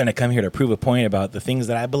 Right. I'm going to come here to prove a point about the things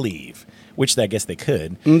that I believe, which I guess they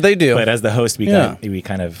could. They do. But as the host, we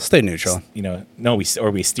kind of Stay neutral.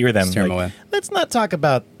 we steer them. Steer 'em like, away. Let's not talk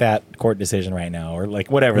about that court decision right now, or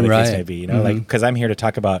like whatever the case Right. may be. You know, like because I'm here to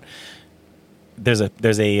talk about. I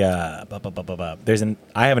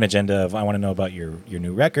have an agenda of I want to know about your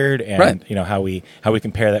new record and Right. how we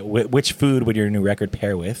compare that. Which food would your new record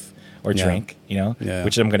pair with or Yeah. drink? Yeah.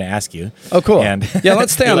 Which I'm going to ask you. Oh, cool. And Yeah,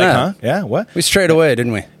 let's stay you're on like, that. Huh? Yeah, what? We strayed away,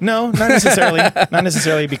 didn't we? No, not necessarily. Not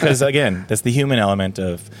necessarily, because again, that's the human element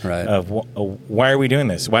of Right. why are we doing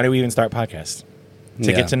this? Why do we even start podcasts? To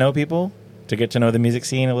Yeah. get to know people, to get to know the music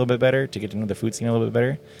scene a little bit better, to get to know the food scene a little bit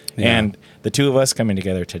better. Yeah. And the two of us coming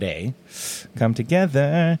together today,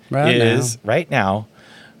 right now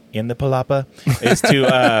in the palapa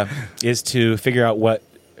is to figure out what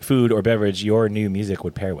food or beverage your new music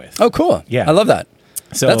would pair with. Oh, cool. Yeah. I love that.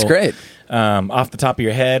 So That's great. Off the top of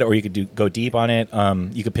your head, or you could go deep on it.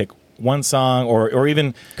 You could pick one song, or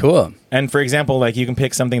even Cool. And for example, like you can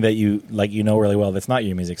pick something that you really well that's not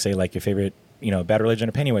your music. Say like your favorite, Bad Religion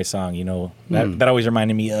or Pennywise song. That always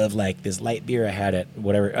reminded me of like this light beer I had at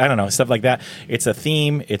whatever, I don't know, stuff like that. It's a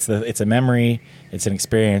theme. It's a memory. It's an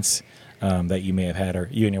experience that you may have had, or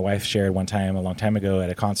you and your wife shared one time a long time ago at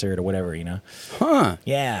a concert or whatever. Huh.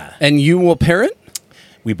 Yeah. And you will pair it?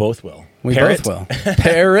 We both will. We Parrot? both will.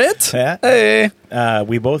 Parrot? Yeah. Hey.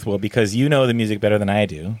 We both will, because you know the music better than I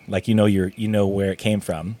do. Like, you know where it came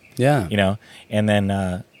from. Yeah. You know, and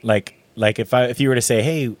then like if you were to say,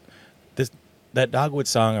 hey, that Dogwood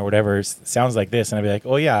song or whatever sounds like this, and I'd be like,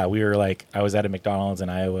 oh yeah, we were like, I was at a McDonald's in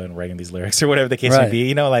Iowa and writing these lyrics or whatever the case may Right. be.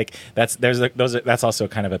 You know, like that's also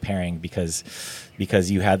kind of a pairing because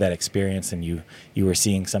you had that experience and you were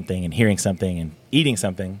seeing something and hearing something and eating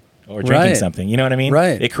something or drinking Right. something. You know what I mean?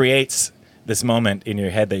 Right. It creates this moment in your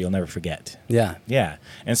head that you'll never forget. Yeah. Yeah.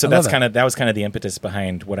 And so I love that was kind of the impetus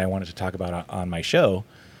behind what I wanted to talk about on my show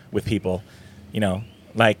with people, you know,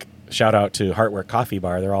 like shout out to Heartwork Coffee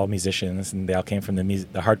Bar. They're all musicians and they all came from the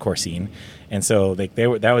hardcore scene. And so like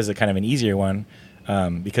that was a kind of an easier one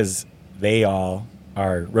because they all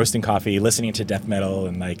are roasting coffee, listening to death metal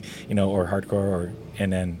and like, you know, or hardcore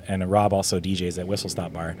and Rob also DJs at Whistle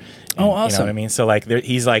Stop Bar. And, Oh, awesome. You know what I mean? So like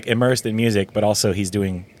he's like immersed in music, but also he's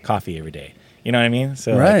doing coffee every day. You know what I mean?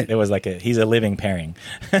 So Right. like, it was like he's a living pairing.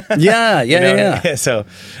 Yeah. You know? Yeah. So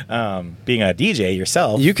being a DJ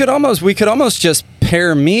yourself, We could almost just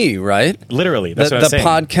pair me, right? literally, that's the what I'm saying.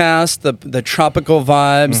 podcast, the tropical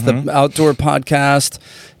vibes, the outdoor podcast,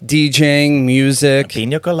 DJing, music.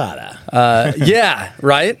 Pina colada. Yeah,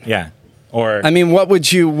 right? Yeah. Or I mean, what would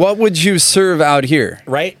you serve out here?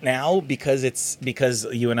 right now, because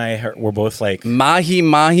you and I were both like,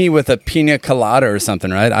 Mahi with a pina colada or something,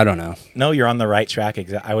 right? I don't know. no, you're on the right track.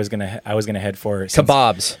 I was gonna head for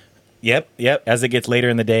Kebabs. Yep. As it gets later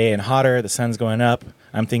in the day and hotter, the sun's going up.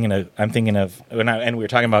 I'm thinking of and we were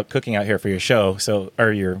talking about cooking out here for your show. So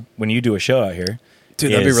when you do a show out here,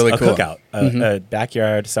 Dude, that'd be is really a cool. cookout, a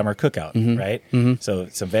backyard summer cookout, right? So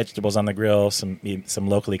some vegetables on the grill, some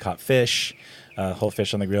locally caught fish, whole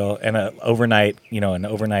fish on the grill, and an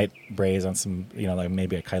overnight braise on some, like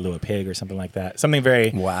maybe a Kailua pig or something like that. Something very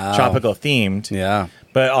Wow. tropical themed. Yeah.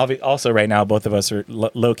 But also right now, both of us are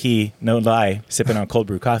low key, no lie, sipping on cold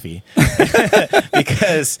brew coffee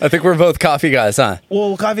because I think we're both coffee guys, huh?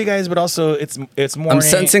 well, coffee guys, but also it's morning. I'm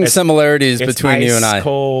sensing It's- similarities it's between you and I.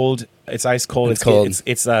 Cold. It's ice cold. It's cold.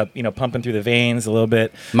 It's pumping through the veins a little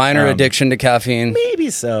bit. Minor addiction to caffeine. Maybe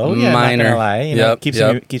so. Yeah, Minor. Not gonna lie.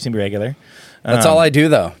 Yep, Keeps me regular. That's all I do,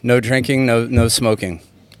 though. No drinking, no smoking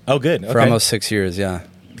Oh, good. for Okay. almost 6 years. Yeah.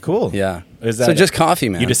 cool. Yeah. Is So that just coffee,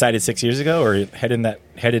 man. You decided 6 years ago, or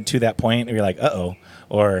headed to that point, and you're like,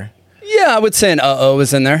 or Yeah, I would say an uh-oh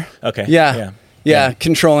is in there. okay, Yeah,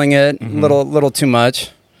 controlling it, little too much.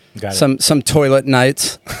 got it. Some toilet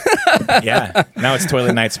nights. Yeah. Now it's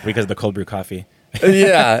toilet nights because of the cold brew coffee.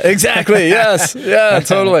 Yeah, exactly. Yes. Yeah,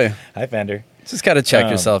 totally. Hi, Vander. Just got to check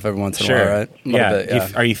yourself every once in a while, right? A little Yeah. bit, yeah.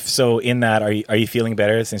 Are you so in that? Are you feeling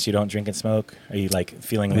better since you don't drink and smoke? Are you like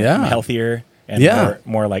feeling Yeah. healthier and Yeah.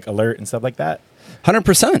 more like alert and stuff like that?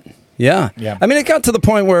 100%. Yeah. Yeah. I mean, it got to the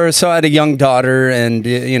point where, so I had a young daughter and,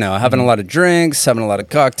 having a lot of drinks, having a lot of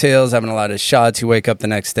cocktails, having a lot of shots. You wake up the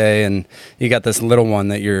next day and you got this little one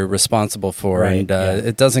that you're responsible for. Right, And yeah.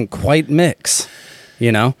 it doesn't quite mix,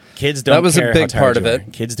 Kids don't. That was a care big how part tired of you it.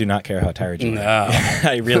 are. Kids do not care how tired you No. are.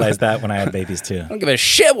 I realized that when I had babies too. I don't give a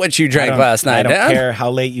shit what you drank last night, I don't Dad. care how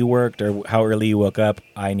late you worked or how early you woke up.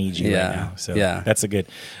 I need you Yeah, right now. So yeah. that's a good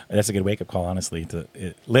wake up call. Honestly,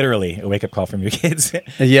 literally a wake up call from your kids.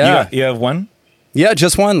 Yeah. you have one Yeah,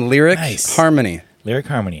 just one. Lyric, Nice. harmony. lyric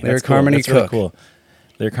harmony. That's Lyric cool. harmony That's really cook. cool.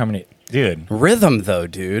 Lyric harmony, dude. Rhythm, though,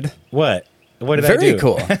 dude. What did I Very do?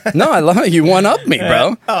 cool. No, I love it. You one up me,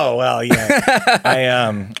 bro. Oh well,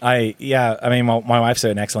 yeah. I mean, my wife's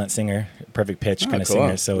an excellent singer, perfect pitch kind of cool.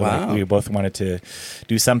 singer. So Wow. we both wanted to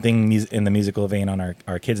do something in the musical vein on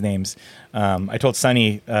our kids' names. I told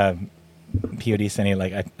Sonny, POD Sonny,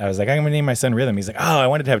 like I was like, I'm gonna name my son Rhythm. He's like, oh, I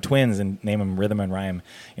wanted to have twins and name him Rhythm and Rhyme,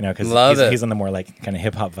 because Love it. he's on the more like kind of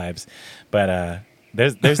hip hop vibes, but.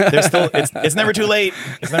 There's still it's never too late.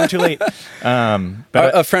 It's never too late.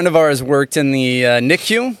 But A friend of ours worked in the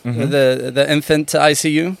NICU, the infant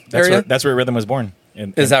ICU area. that's where Rhythm was born.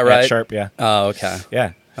 Is that right? At Sharp, yeah. Oh, okay.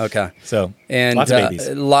 Yeah. Okay. So And lots of babies.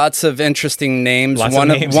 lots of interesting names. Lots of one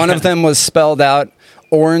names, one yeah. of them was spelled out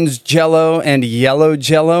orange jello and yellow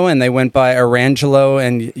jello, and they went by Arangelo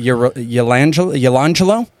and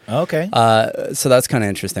Yolangelo. Okay. So that's kind of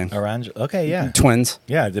interesting. Orange. Okay, yeah. Twins.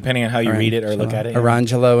 Yeah, depending on how you read it or look at it. Yeah.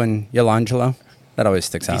 Arangelo and Yolangelo. That always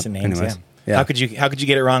sticks out. Decent names, Anyways. yeah. How could you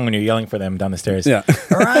get it wrong when you're yelling for them down the stairs? Yeah.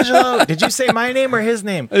 Orangelo, did you say my name or his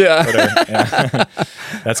name? Yeah. Whatever. Yeah.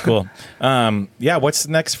 That's cool. Yeah, what's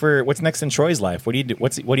next in Troy's life? What do you do?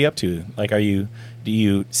 What are you up to? Like, do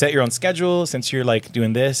you set your own schedule since you're like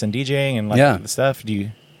doing this and DJing and like Yeah. the stuff? Do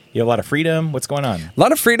you You have a lot of freedom. What's going on? A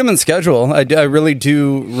lot of freedom and schedule. I really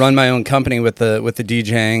do run my own company with the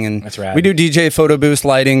DJing, and That's rad. we do DJ photo booth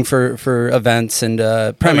lighting for events and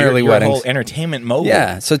primarily you're weddings. A whole entertainment mogul.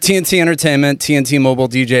 Yeah, so TNT Entertainment,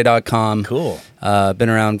 TNTMobileDJ.com. Cool. Been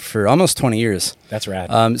around for almost 20 years. That's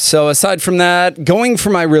rad. So aside from that, going for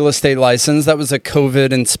my real estate license, that was a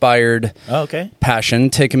COVID-inspired Oh, okay. passion,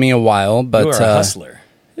 taking me a while. But You are a hustler.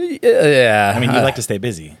 yeah, I mean, you like to stay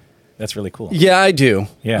busy. That's really cool. Yeah, I do.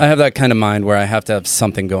 Yeah. I have that kind of mind where I have to have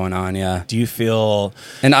something going on. Yeah. Do you feel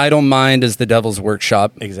An idle mind is the devil's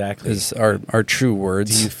workshop. exactly? Is our true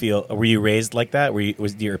words. Do you feel? Were you raised like that?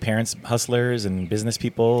 Was your parents hustlers and business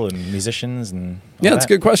people and musicians and? all Yeah, that's a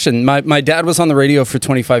that? good question. My dad was on the radio for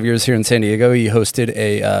 25 years here in San Diego. He hosted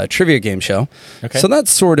a trivia game show. Okay. So that's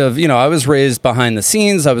sort of, I was raised behind the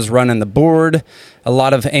scenes. I was running the board, a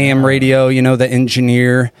lot of AM radio, the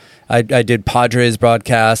engineer. I did Padres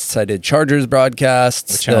broadcasts. I did Chargers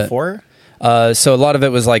broadcasts. With Channel 4? So a lot of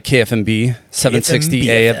it was like KFMB, 760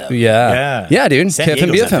 AM. KFMB. Yeah. Yeah, dude. San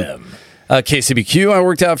KFMB Diego's FM. KCBQ, I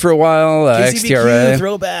worked out for a while. XTRA.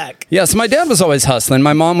 throwback. Yeah, so my dad was always hustling.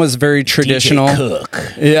 My mom was very traditional. DJ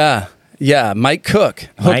Cook. Yeah. Mike Cook.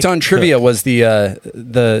 Hooked Mike on Trivia Cook. was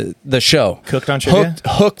the show. Cooked on Trivia?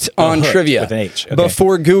 Hooked on Hooked Trivia. with an H. Okay.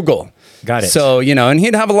 Before Google. Got it. So, and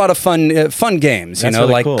he'd have a lot of fun games, That's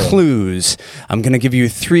really like cool. clues. I'm going to give you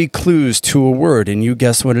 3 clues to a word and you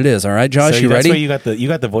guess what it is. All right, Josh, So you that's ready? why you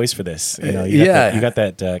got the voice for this. You Yeah. got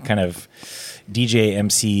that kind of DJ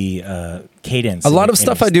MC cadence. A lot of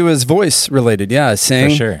stuff I do is voice related. Yeah, I sing.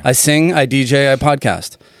 For sure. I sing, I DJ, I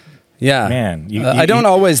podcast. Yeah. Man, I don't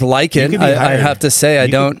always like it. could be I hired. have to say I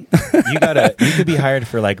You don't. You could be hired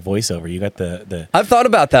for like voiceover. You got the I've thought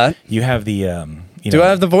about that. you have the Do I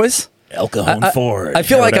have the voice? El Cajon Ford? I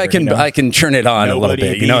feel or like whatever, I can turn it on a little Nobody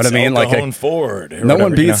bit. You know what I beats mean? El Like Cajon Ford. or no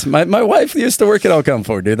one whatever, beats my wife used to work at El Cajon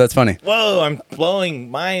Ford, dude. That's funny. Whoa, I'm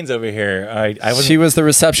blowing minds over here. I was She was the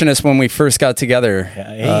receptionist when we first got together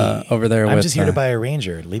over there. I'm with, just here to buy a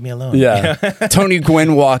Ranger. Leave me alone. Yeah, Tony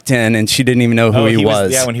Gwynn walked in and she didn't even know who Oh, he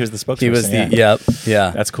was. Yeah, when he was the spokesperson. He was the yeah.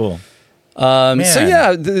 yeah. That's cool. So Man.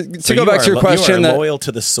 yeah, to So go you back are to your question, you are that loyal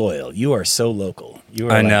to the soil. You are so local. You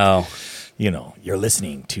are. I like, know. You're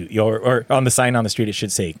listening to or on the sign on the street it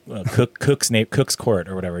should say Cook's Court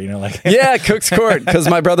or whatever. Like Yeah, Cook's Court, because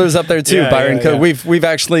my brother's up there too. Yeah, Byron yeah, Cook. yeah. We've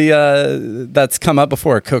actually that's come up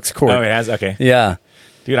before. Cook's Court. Oh, it has. Okay, Yeah.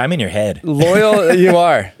 dude, I'm in your head. Loyal, you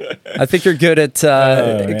are. I think you're good at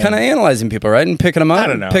man. kind of analyzing people, right? And picking them up. I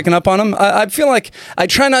don't know. Picking up on them. I feel like I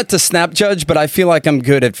try not to snap judge, but I feel like I'm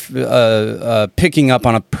good at picking up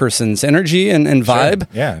on a person's energy and vibe.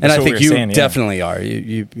 Yeah, and that's I what think we were you saying, yeah. definitely are.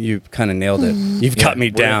 You kind of nailed it. You've got me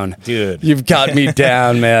we're- down, dude. You've got me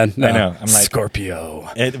down, man. I know. I'm like Scorpio.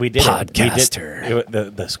 We did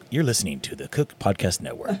Podcaster. You're listening to the Cook Podcast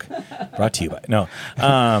Network, brought to you by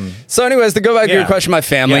So, anyways, to go back to your Yeah. question, my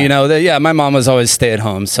family, Yeah. my mom was always stay at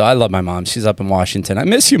home, so I love my mom. She's up in Washington. I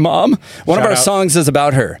miss you, Mom. One of Shout our out. songs is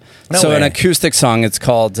about her. No so, an way. acoustic song. It's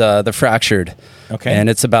called "The Fractured." Okay. and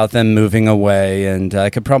it's about them moving away. And I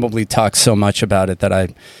could probably talk so much about it that I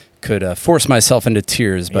could force myself into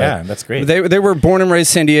tears. But Yeah, that's great. They were born and raised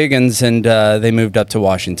San Diegans, and they moved up to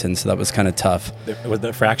Washington, so that was kind of tough. Was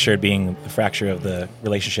the fractured being the fracture of the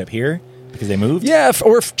relationship here because they moved? Yeah,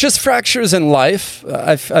 just fractures in life.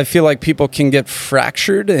 I feel like people can get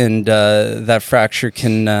fractured, and that fracture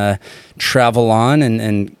can travel on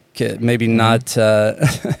and maybe not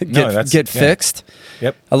get fixed.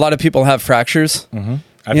 Yep. A lot of people have fractures. Mm-hmm.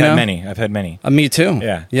 I've You had know? many. I've had many. Me too.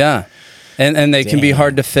 Yeah. Yeah. And they can be Dang.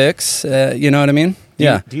 hard to fix. You know what I mean?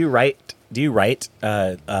 Yeah. Do you write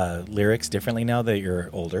lyrics differently now that you're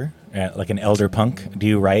older, like an elder punk? Do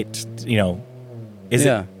you write? Is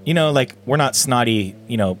Yeah. it like we're not snotty,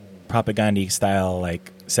 propaganda style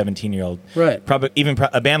like 17-year-old. Right.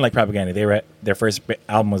 A band like Propaganda, their first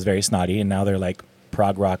album was very snotty, and now they're like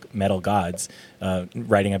prog rock metal gods,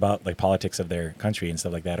 writing about like politics of their country and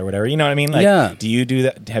stuff like that or whatever. You know what I mean? Like, Yeah. do you do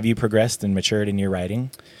that? Have you progressed and matured in your writing?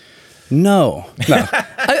 No.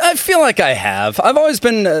 I feel like I have. I've always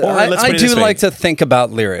been. let's I put it do this way. like to think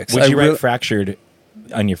about lyrics. Would I you write really- Fractured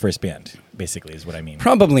on your first band? Basically, is what I mean.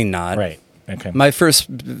 Probably not. Right. Okay. My first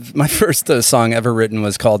song ever written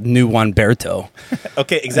was called "New Juan Berto."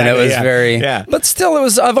 Okay. And Exactly. it was yeah. very, Yeah.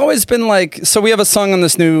 I've always been like, so we have a song on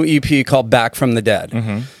this new EP called Back from the Dead.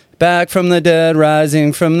 Mm-hmm. Back from the dead,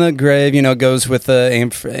 rising from the grave, goes with the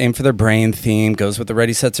aim for their brain theme, goes with the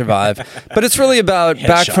Ready, Set, Survive. But it's really about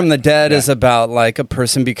Back from the Dead is about like a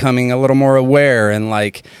person becoming a little more aware and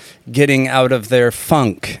like getting out of their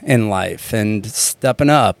funk in life and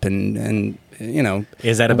stepping up and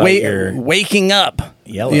Is that about your waking up?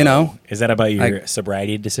 Yellow. Is that about your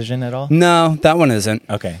sobriety decision at all? No, that one isn't.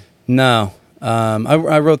 Okay. No.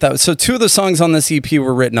 I wrote that. So 2 of the songs on this EP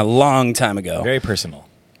were written a long time ago. Very personal.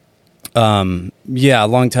 Yeah, a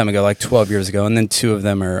long time ago, like 12 years ago, and then 2 of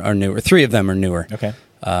them are newer. 3 of them are newer. Okay.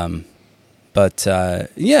 But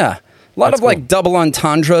yeah, a lot That's of like double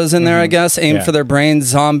entendres in there, I guess. Aim for their brains,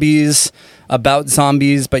 zombies, about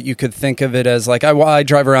zombies, but you could think of it as like I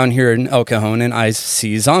drive around here in El Cajon and I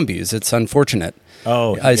see zombies. It's unfortunate.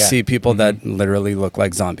 Oh, I see people that literally look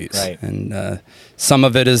like zombies. Right. And some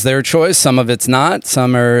of it is their choice, some of it's not.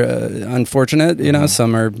 Some are unfortunate,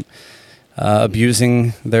 some are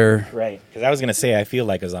abusing their... Right. Because I was going to say I feel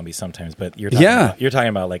like a zombie sometimes, but you're talking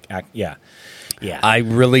about like... Yeah. I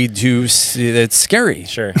really do see it's scary.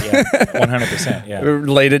 Sure, yeah. 100%, yeah.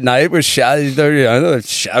 Late at night with shadows, the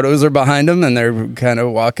shadows are behind them and they're kind of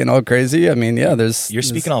walking all crazy. I mean, yeah, You're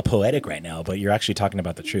speaking all poetic right now, but you're actually talking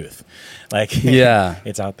about the truth. Like, yeah.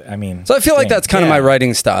 It's out there. I mean... So I feel like that's kind of my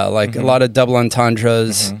writing style, like a lot of double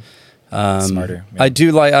entendres. Smarter. Yeah.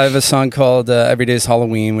 I have a song called Every Day's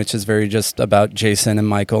Halloween, which is very just about Jason and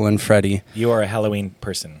Michael and Freddie. You are a Halloween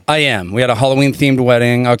person. I am. We had a Halloween themed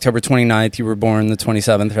wedding, October 29th. You were born the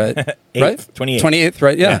 27th, right? 8th, right? 28th. 28th,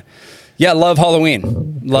 right? Yeah. Yeah, love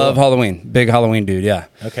Halloween. Love Halloween. Big Halloween dude, yeah.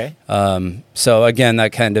 Okay. So again,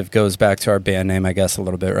 that kind of goes back to our band name, I guess, a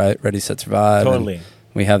little bit, right? Ready, Set, Survive. Totally.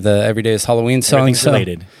 We have the Every Day's Halloween song. Everything's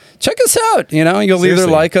related. Check us out. You'll Seriously. either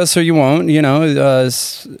like us or you won't.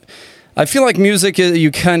 I feel like music,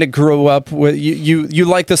 you kind of grow up with, you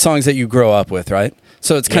like the songs that you grow up with, right?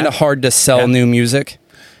 So it's kind of hard to sell new music.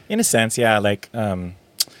 In a sense, yeah. Like,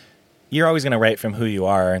 you're always going to write from who you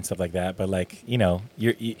are and stuff like that. But like,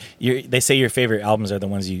 they say your favorite albums are the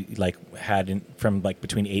ones you like had from like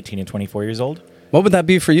between 18 and 24 years old. What would that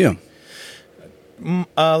be for you?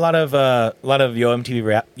 A lot of Yo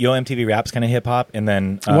MTV Raps kind of hip hop, and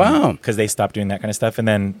then wow, because they stopped doing that kind of stuff, and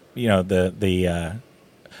then the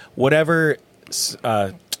whatever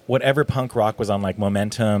punk rock was on like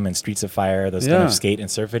Momentum and Streets of Fire, those kind of skate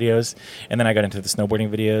and surf videos, and then I got into the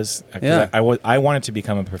snowboarding videos. I wanted to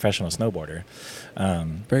become a professional snowboarder.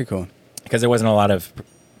 Very cool. Because there wasn't a lot of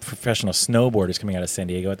professional snowboarders coming out of San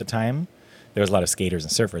Diego at the time. There was a lot of skaters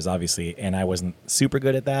and surfers, obviously, and I wasn't super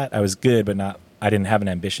good at that. I was good, but I didn't have an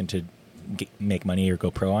ambition to make money or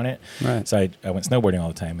go pro on it. Right. So I went snowboarding all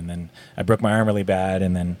the time, and then I broke my arm really bad,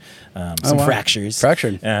 and then some fractured,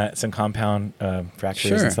 some compound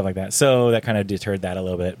fractures and stuff like that. So that kind of deterred that a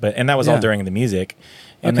little bit. And that was all during the music.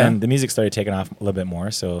 And then the music started taking off a little bit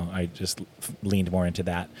more, so I just leaned more into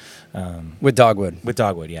that. With Dogwood. With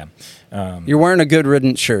Dogwood, yeah. You're wearing a Good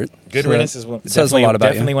Riddance shirt. Good Riddance says a lot about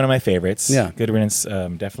definitely you. One of my favorites. Yeah. Good Riddance,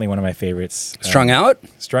 definitely one of my favorites. Strung Out?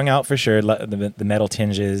 Strung Out for sure. The metal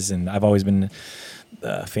tinges, and I've always been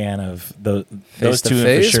a fan of those two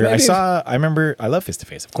for sure. Maybe? I love Face to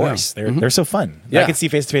Face, of course. Yeah. They're so fun. Yeah. I could see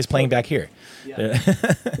Face to Face playing back here. Yeah.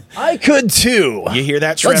 I could too. You hear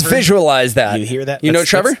that, Trevor? Let's visualize that. You hear that? You know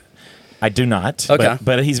Trevor? I do not. Okay.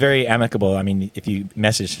 But he's very amicable. I mean, if you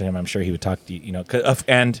messaged him, I'm sure he would talk to you.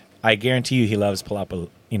 And I guarantee you, he loves Palapa.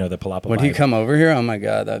 The Palapa. Would he come over here? Oh my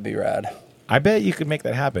God, that'd be rad. I bet you could make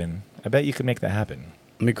that happen. That'd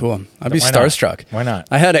be cool. I'd be starstruck. Why not?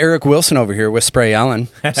 I had Eric Wilson over here with Spray Allen.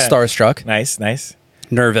 Starstruck. Nice.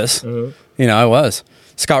 Nervous. I was.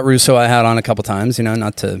 Scott Russo I had on a couple times,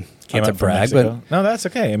 not to brag, but no, that's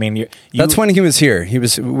okay. I mean, that's when he was here.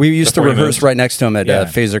 We used to rehearse right next to him at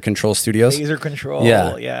Phaser Control Studios. Phaser Control,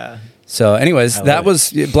 yeah. So, anyways, that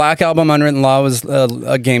was Black Album, Unwritten Law was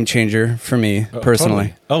a game changer for me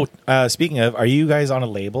personally. Totally. Speaking of, are you guys on a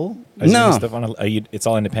label? No, it's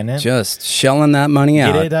all independent. Just shelling that money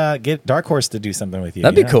out. Get Dark Horse to do something with you.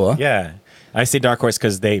 That'd be cool. Yeah. I say Dark Horse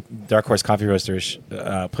because Dark Horse Coffee Roasters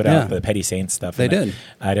put out the Petty Saints stuff. They did.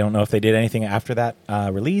 I don't know if they did anything after that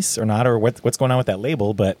release or not, or what's going on with that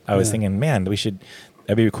label. But I was thinking, man, that'd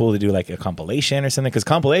be cool to do like a compilation or something. Because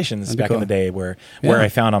compilations in the day were where I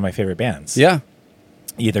found all my favorite bands. Yeah.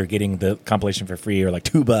 Either getting the compilation for free or like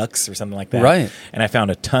 $2 or something like that. Right. And I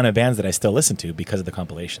found a ton of bands that I still listen to because of the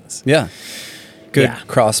compilations. Yeah. Good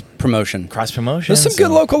cross promotion. There's some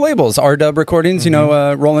good local labels. R-Dub Recordings,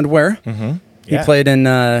 Roland Ware. Mm-hmm. He played in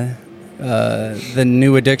the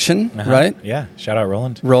New Addiction, right? Yeah. Shout out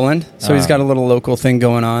Roland. So he's got a little local thing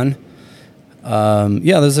going on.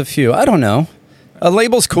 There's a few. I don't know. A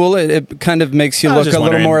label's cool. It kind of makes you I was look just a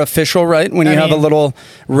little wondering. more official, right? When you I have a mean- little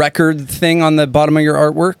record thing on the bottom of your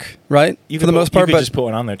artwork, right? For the most part, you but could just put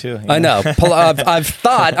one on there too. I know.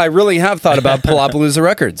 I really have thought about Palapalooza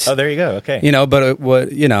Records. Oh, there you go. Okay. You know, but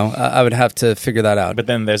I would have to figure that out. But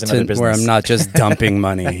then there's another business where I'm not just dumping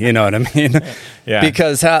money. You know what I mean? Yeah.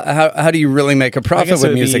 Because how do you really make a I profit guess it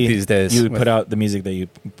with would music be- these days? You would With- put out the music that you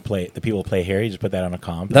play, the people play here. You just put that on a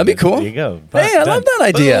comp. That'd be cool. There you go. Hey, I love that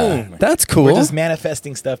idea. Boom. That's cool. We're just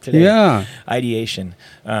manifesting stuff today. Yeah. Ideation.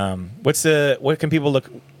 What can people look?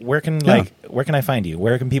 Where can I find you?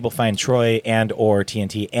 Where can people find Troy and or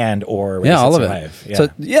TNT and or Ready, Yeah, Set, all of Survive? it. So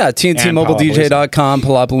TNTMobiledJ.com,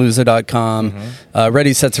 Palapalooza.com,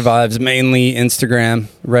 Ready Set Survives, mainly Instagram,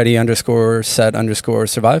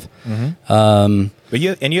 Ready_Set_Survive. But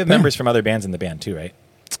you have members from other bands in the band too, right?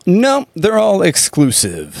 No, they're all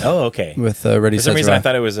exclusive. Oh, okay. With Ready For Set some reason, I Survive.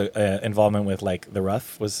 thought it was a involvement with like the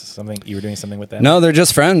Rough. Was something you were doing something with that? No, they're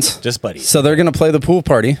just friends. Just buddies. So they're going to play the pool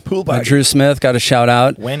party. Pool party. Drew Smith got a shout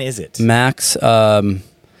out. When is it? Max.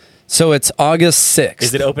 So it's August 6th.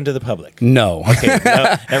 Is it open to the public? No. Okay,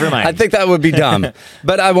 no, never mind. I think that would be dumb.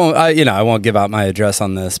 But I won't give out my address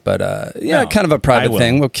on this, but No, kind of a I private will.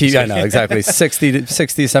 thing. We'll keep, I know, exactly. 60,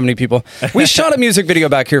 70 people. We shot a music video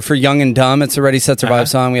back here for Young and Dumb. It's a Ready, Set, Survive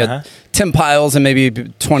song. We had Tim Piles and maybe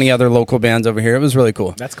 20 other local bands over here. It was really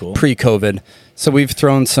cool. That's cool. Pre-COVID. So we've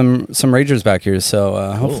thrown some Ragers back here. So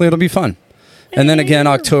hopefully it'll be fun. And then again,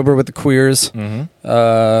 October with the Queers.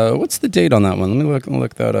 What's the date on that one? Let me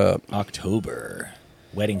look that up. October,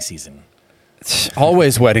 wedding season. It's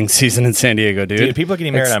always wedding season in San Diego, dude. Dude, people are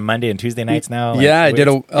getting married on Monday and Tuesday nights now. Like, Yeah, I did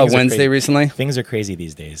a things are Wednesday crazy. recently. Things are crazy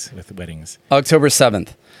these days with weddings. October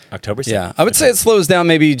 7th. October 7th. Yeah, I would say it slows down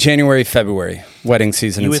maybe January, February, wedding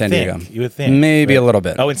season You in would San think. Diego. You would think. Maybe but- a little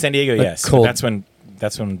bit. Oh, in San Diego, But yes. cold. That's when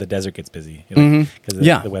the desert gets busy. Because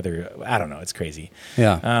Yeah. the weather. I don't know. It's crazy.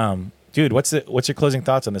 Yeah. Dude, what's your closing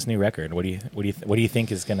thoughts on this new record? What do you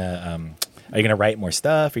think is gonna? Are you gonna write more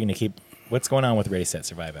stuff? Are you gonna keep? What's going on with Ready, Set,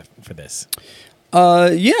 Survive for this?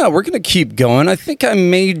 Yeah, we're gonna keep going. I think I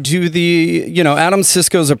may do Adam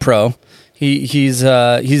Sisko's a pro. He's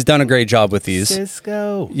done a great job with these.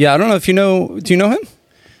 Cisco. Yeah, I don't know if you know. Do you know him?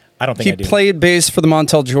 I don't think He I do. played bass for the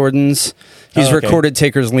Montel Jordans. He's Oh, okay. recorded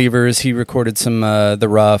Takers Levers. He recorded some The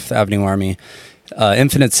Rough, Avenue Army,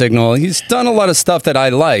 Infinite Signal. He's done a lot of stuff that I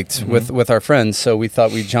liked with our friends. So we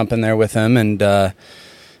thought we'd jump in there with him. And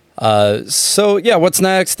so yeah, what's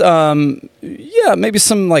next? Yeah, maybe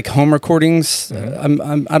some like home recordings.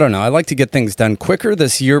 I don't know. I like to get things done quicker.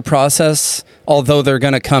 This year process, although they're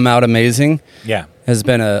going to come out amazing, Yeah. has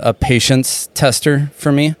been a patience tester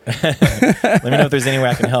for me. Let me know if there's any way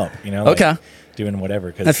I can help. Okay. Doing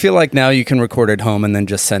whatever. Cause I feel like now you can record at home and then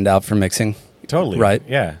just send out for mixing. totally Right.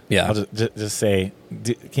 Yeah. Yeah. I'll just say,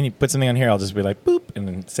 can you put something on here? I'll just be like, boop, and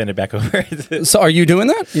then send it back over. So are you doing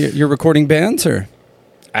that? You're recording bands or?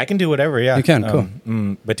 I can do whatever. Yeah, You can,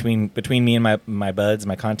 cool. Between me and my buds,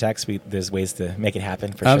 my contacts, there's ways to make it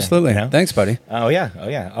happen. For Absolutely. Sure, Thanks, buddy. Oh yeah.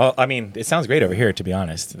 I mean, it sounds great over here, to be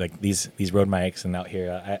honest. Like these road mics and out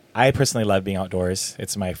here. I personally love being outdoors.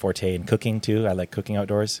 It's my forte in cooking too. I like cooking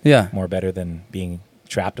outdoors. Yeah. more better than being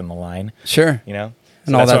trapped on the line. Sure.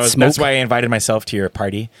 And all that's that why smoke. That's why I invited myself to your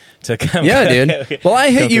party to come. Yeah, dude. Well, I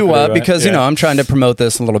hit Come you cook up with because, everyone. Yeah. I'm trying to promote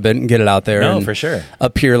this a little bit and get it out there. No, and for sure.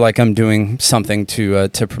 appear like I'm doing something to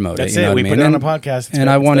promote That's it. You know it. what We I mean? put it on And- a podcast. It's And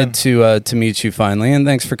I wanted to meet you finally, and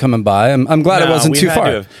thanks for coming by. I'm glad it No, wasn't we've too had far.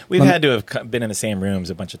 to have- We've had to have been in the same rooms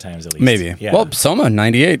a bunch of times at least. Maybe. Yeah. Well, Soma,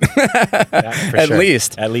 98. For at sure.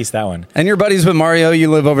 least. At least that one. And you're buddies with Mario. You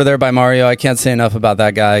live over there by Mario. I can't say enough about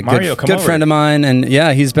that guy. Mario, come good over. friend of mine. And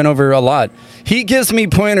yeah, he's been over a lot. He gives me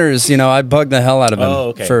pointers. I bug the hell out of him Oh,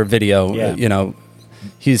 okay. for video. Yeah.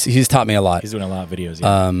 He's taught me a lot. He's doing a lot of videos.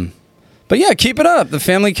 Yeah. But yeah, keep it up. The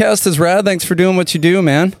Family Cast is rad. Thanks for doing what you do,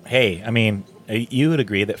 man. Hey, I mean, you would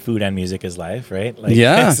agree that food and music is life, right? Like,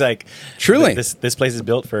 Yeah. It's like Truly. This place is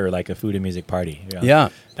built for like a food and music party. you know? Yeah.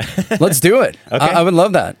 Let's do it. Okay. I would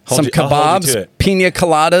love that. I'll Some hold you kebabs, to it. pina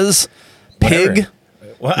coladas, Whatever. pig.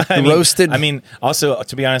 Well, Roasted. I mean, also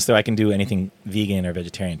to be honest, though, I can do anything vegan or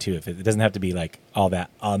vegetarian too. If it doesn't have to be like all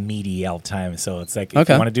that meaty all the time. So it's like if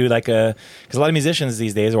Okay. you want to do like because a lot of musicians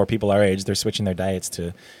these days or people our age, they're switching their diets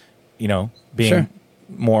to, being Sure.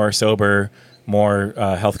 more sober, more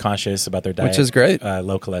health conscious about their diet, Which is great.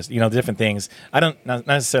 Low cholesterol, different things. I don't not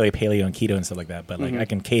necessarily paleo and keto and stuff like that, but Mm-hmm. like I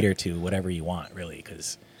can cater to whatever you want, really,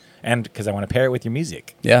 because I want to pair it with your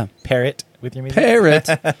music. Yeah. Pair it with your music. Parrot.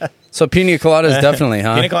 So pina coladas definitely,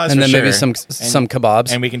 huh? Pina coladas and for then maybe sure. some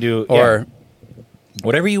kebabs. And we can do or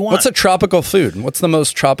whatever you want. what's a tropical food? What's the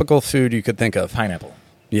most tropical food you could think of? Pineapple?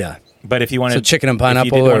 Yeah. But if you want So chicken and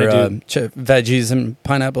pineapple, or veggies and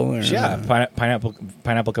pineapple, or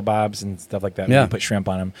pineapple kebabs and stuff like that. Yeah. You put shrimp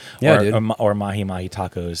on them, Yeah, or mahi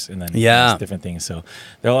tacos, and then Yeah. different things. So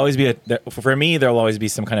there'll always be for me there'll always be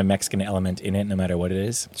some kind of Mexican element in it, no matter what it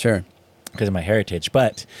is, Sure. because of my heritage.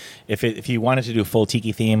 But if you wanted to do a full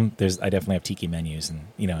tiki theme, I definitely have tiki menus, and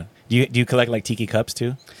do you collect like tiki cups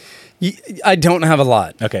too? I don't have a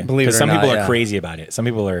lot. Okay, believe it or because some not, people are yeah. crazy about it. Some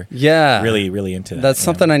people are really really into that. That's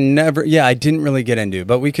something I never. Yeah, I didn't really get into,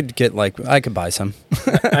 but we could get I could buy some.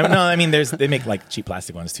 I mean, they make like cheap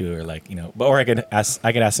plastic ones too, or like or I could ask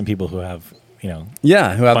some people who have who have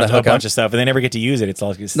the a hookup. bunch of stuff, and they never get to use it. It's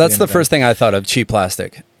all just That's the first thing I thought of: cheap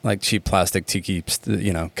plastic, like cheap plastic tiki,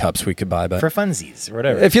 cups we could buy. But for funsies or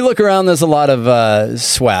whatever. if you look around, there's a lot of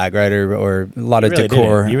swag, right, or a lot of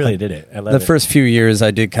decor. You really did it. I love the it. first few years,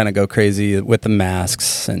 I did kind of go crazy with the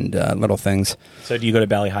masks and little things. So do you go to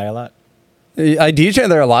Bali High a lot? I DJ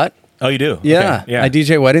there a lot. Oh, you do? Yeah, Okay. Yeah. I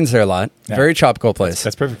DJ weddings there a lot. Yeah. Very tropical place.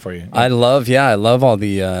 That's perfect for you. I love all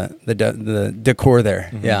the decor there.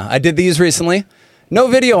 Mm-hmm. Yeah, I did these recently. No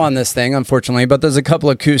video on this thing, unfortunately, but there's a couple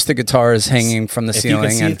acoustic guitars hanging from the If ceiling. you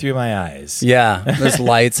can see and through my eyes. yeah, there's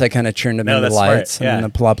lights. I kind of turned them into that's lights, smart. and then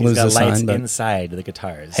the Palapalooza He's got lights sign. But inside the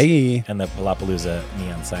guitars. Hey. And the Palapalooza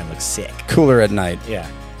neon sign looks sick. cooler at night. Yeah.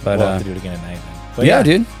 But, we'll have to do it again at night. Then. But yeah,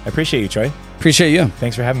 dude. I appreciate you, Troy. Appreciate you.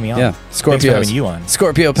 Thanks for having me on. Yeah, Thanks for Scorpios. having you on.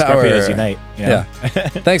 Scorpio power. Scorpios unite. Yeah.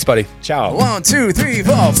 Thanks, buddy. Ciao. 1, 2, 3,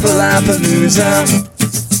 4. Palapalooza.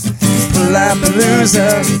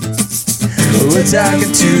 Palapalooza. We're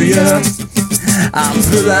talking to you. I'm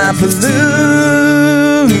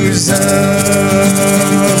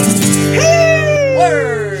Palapalooza.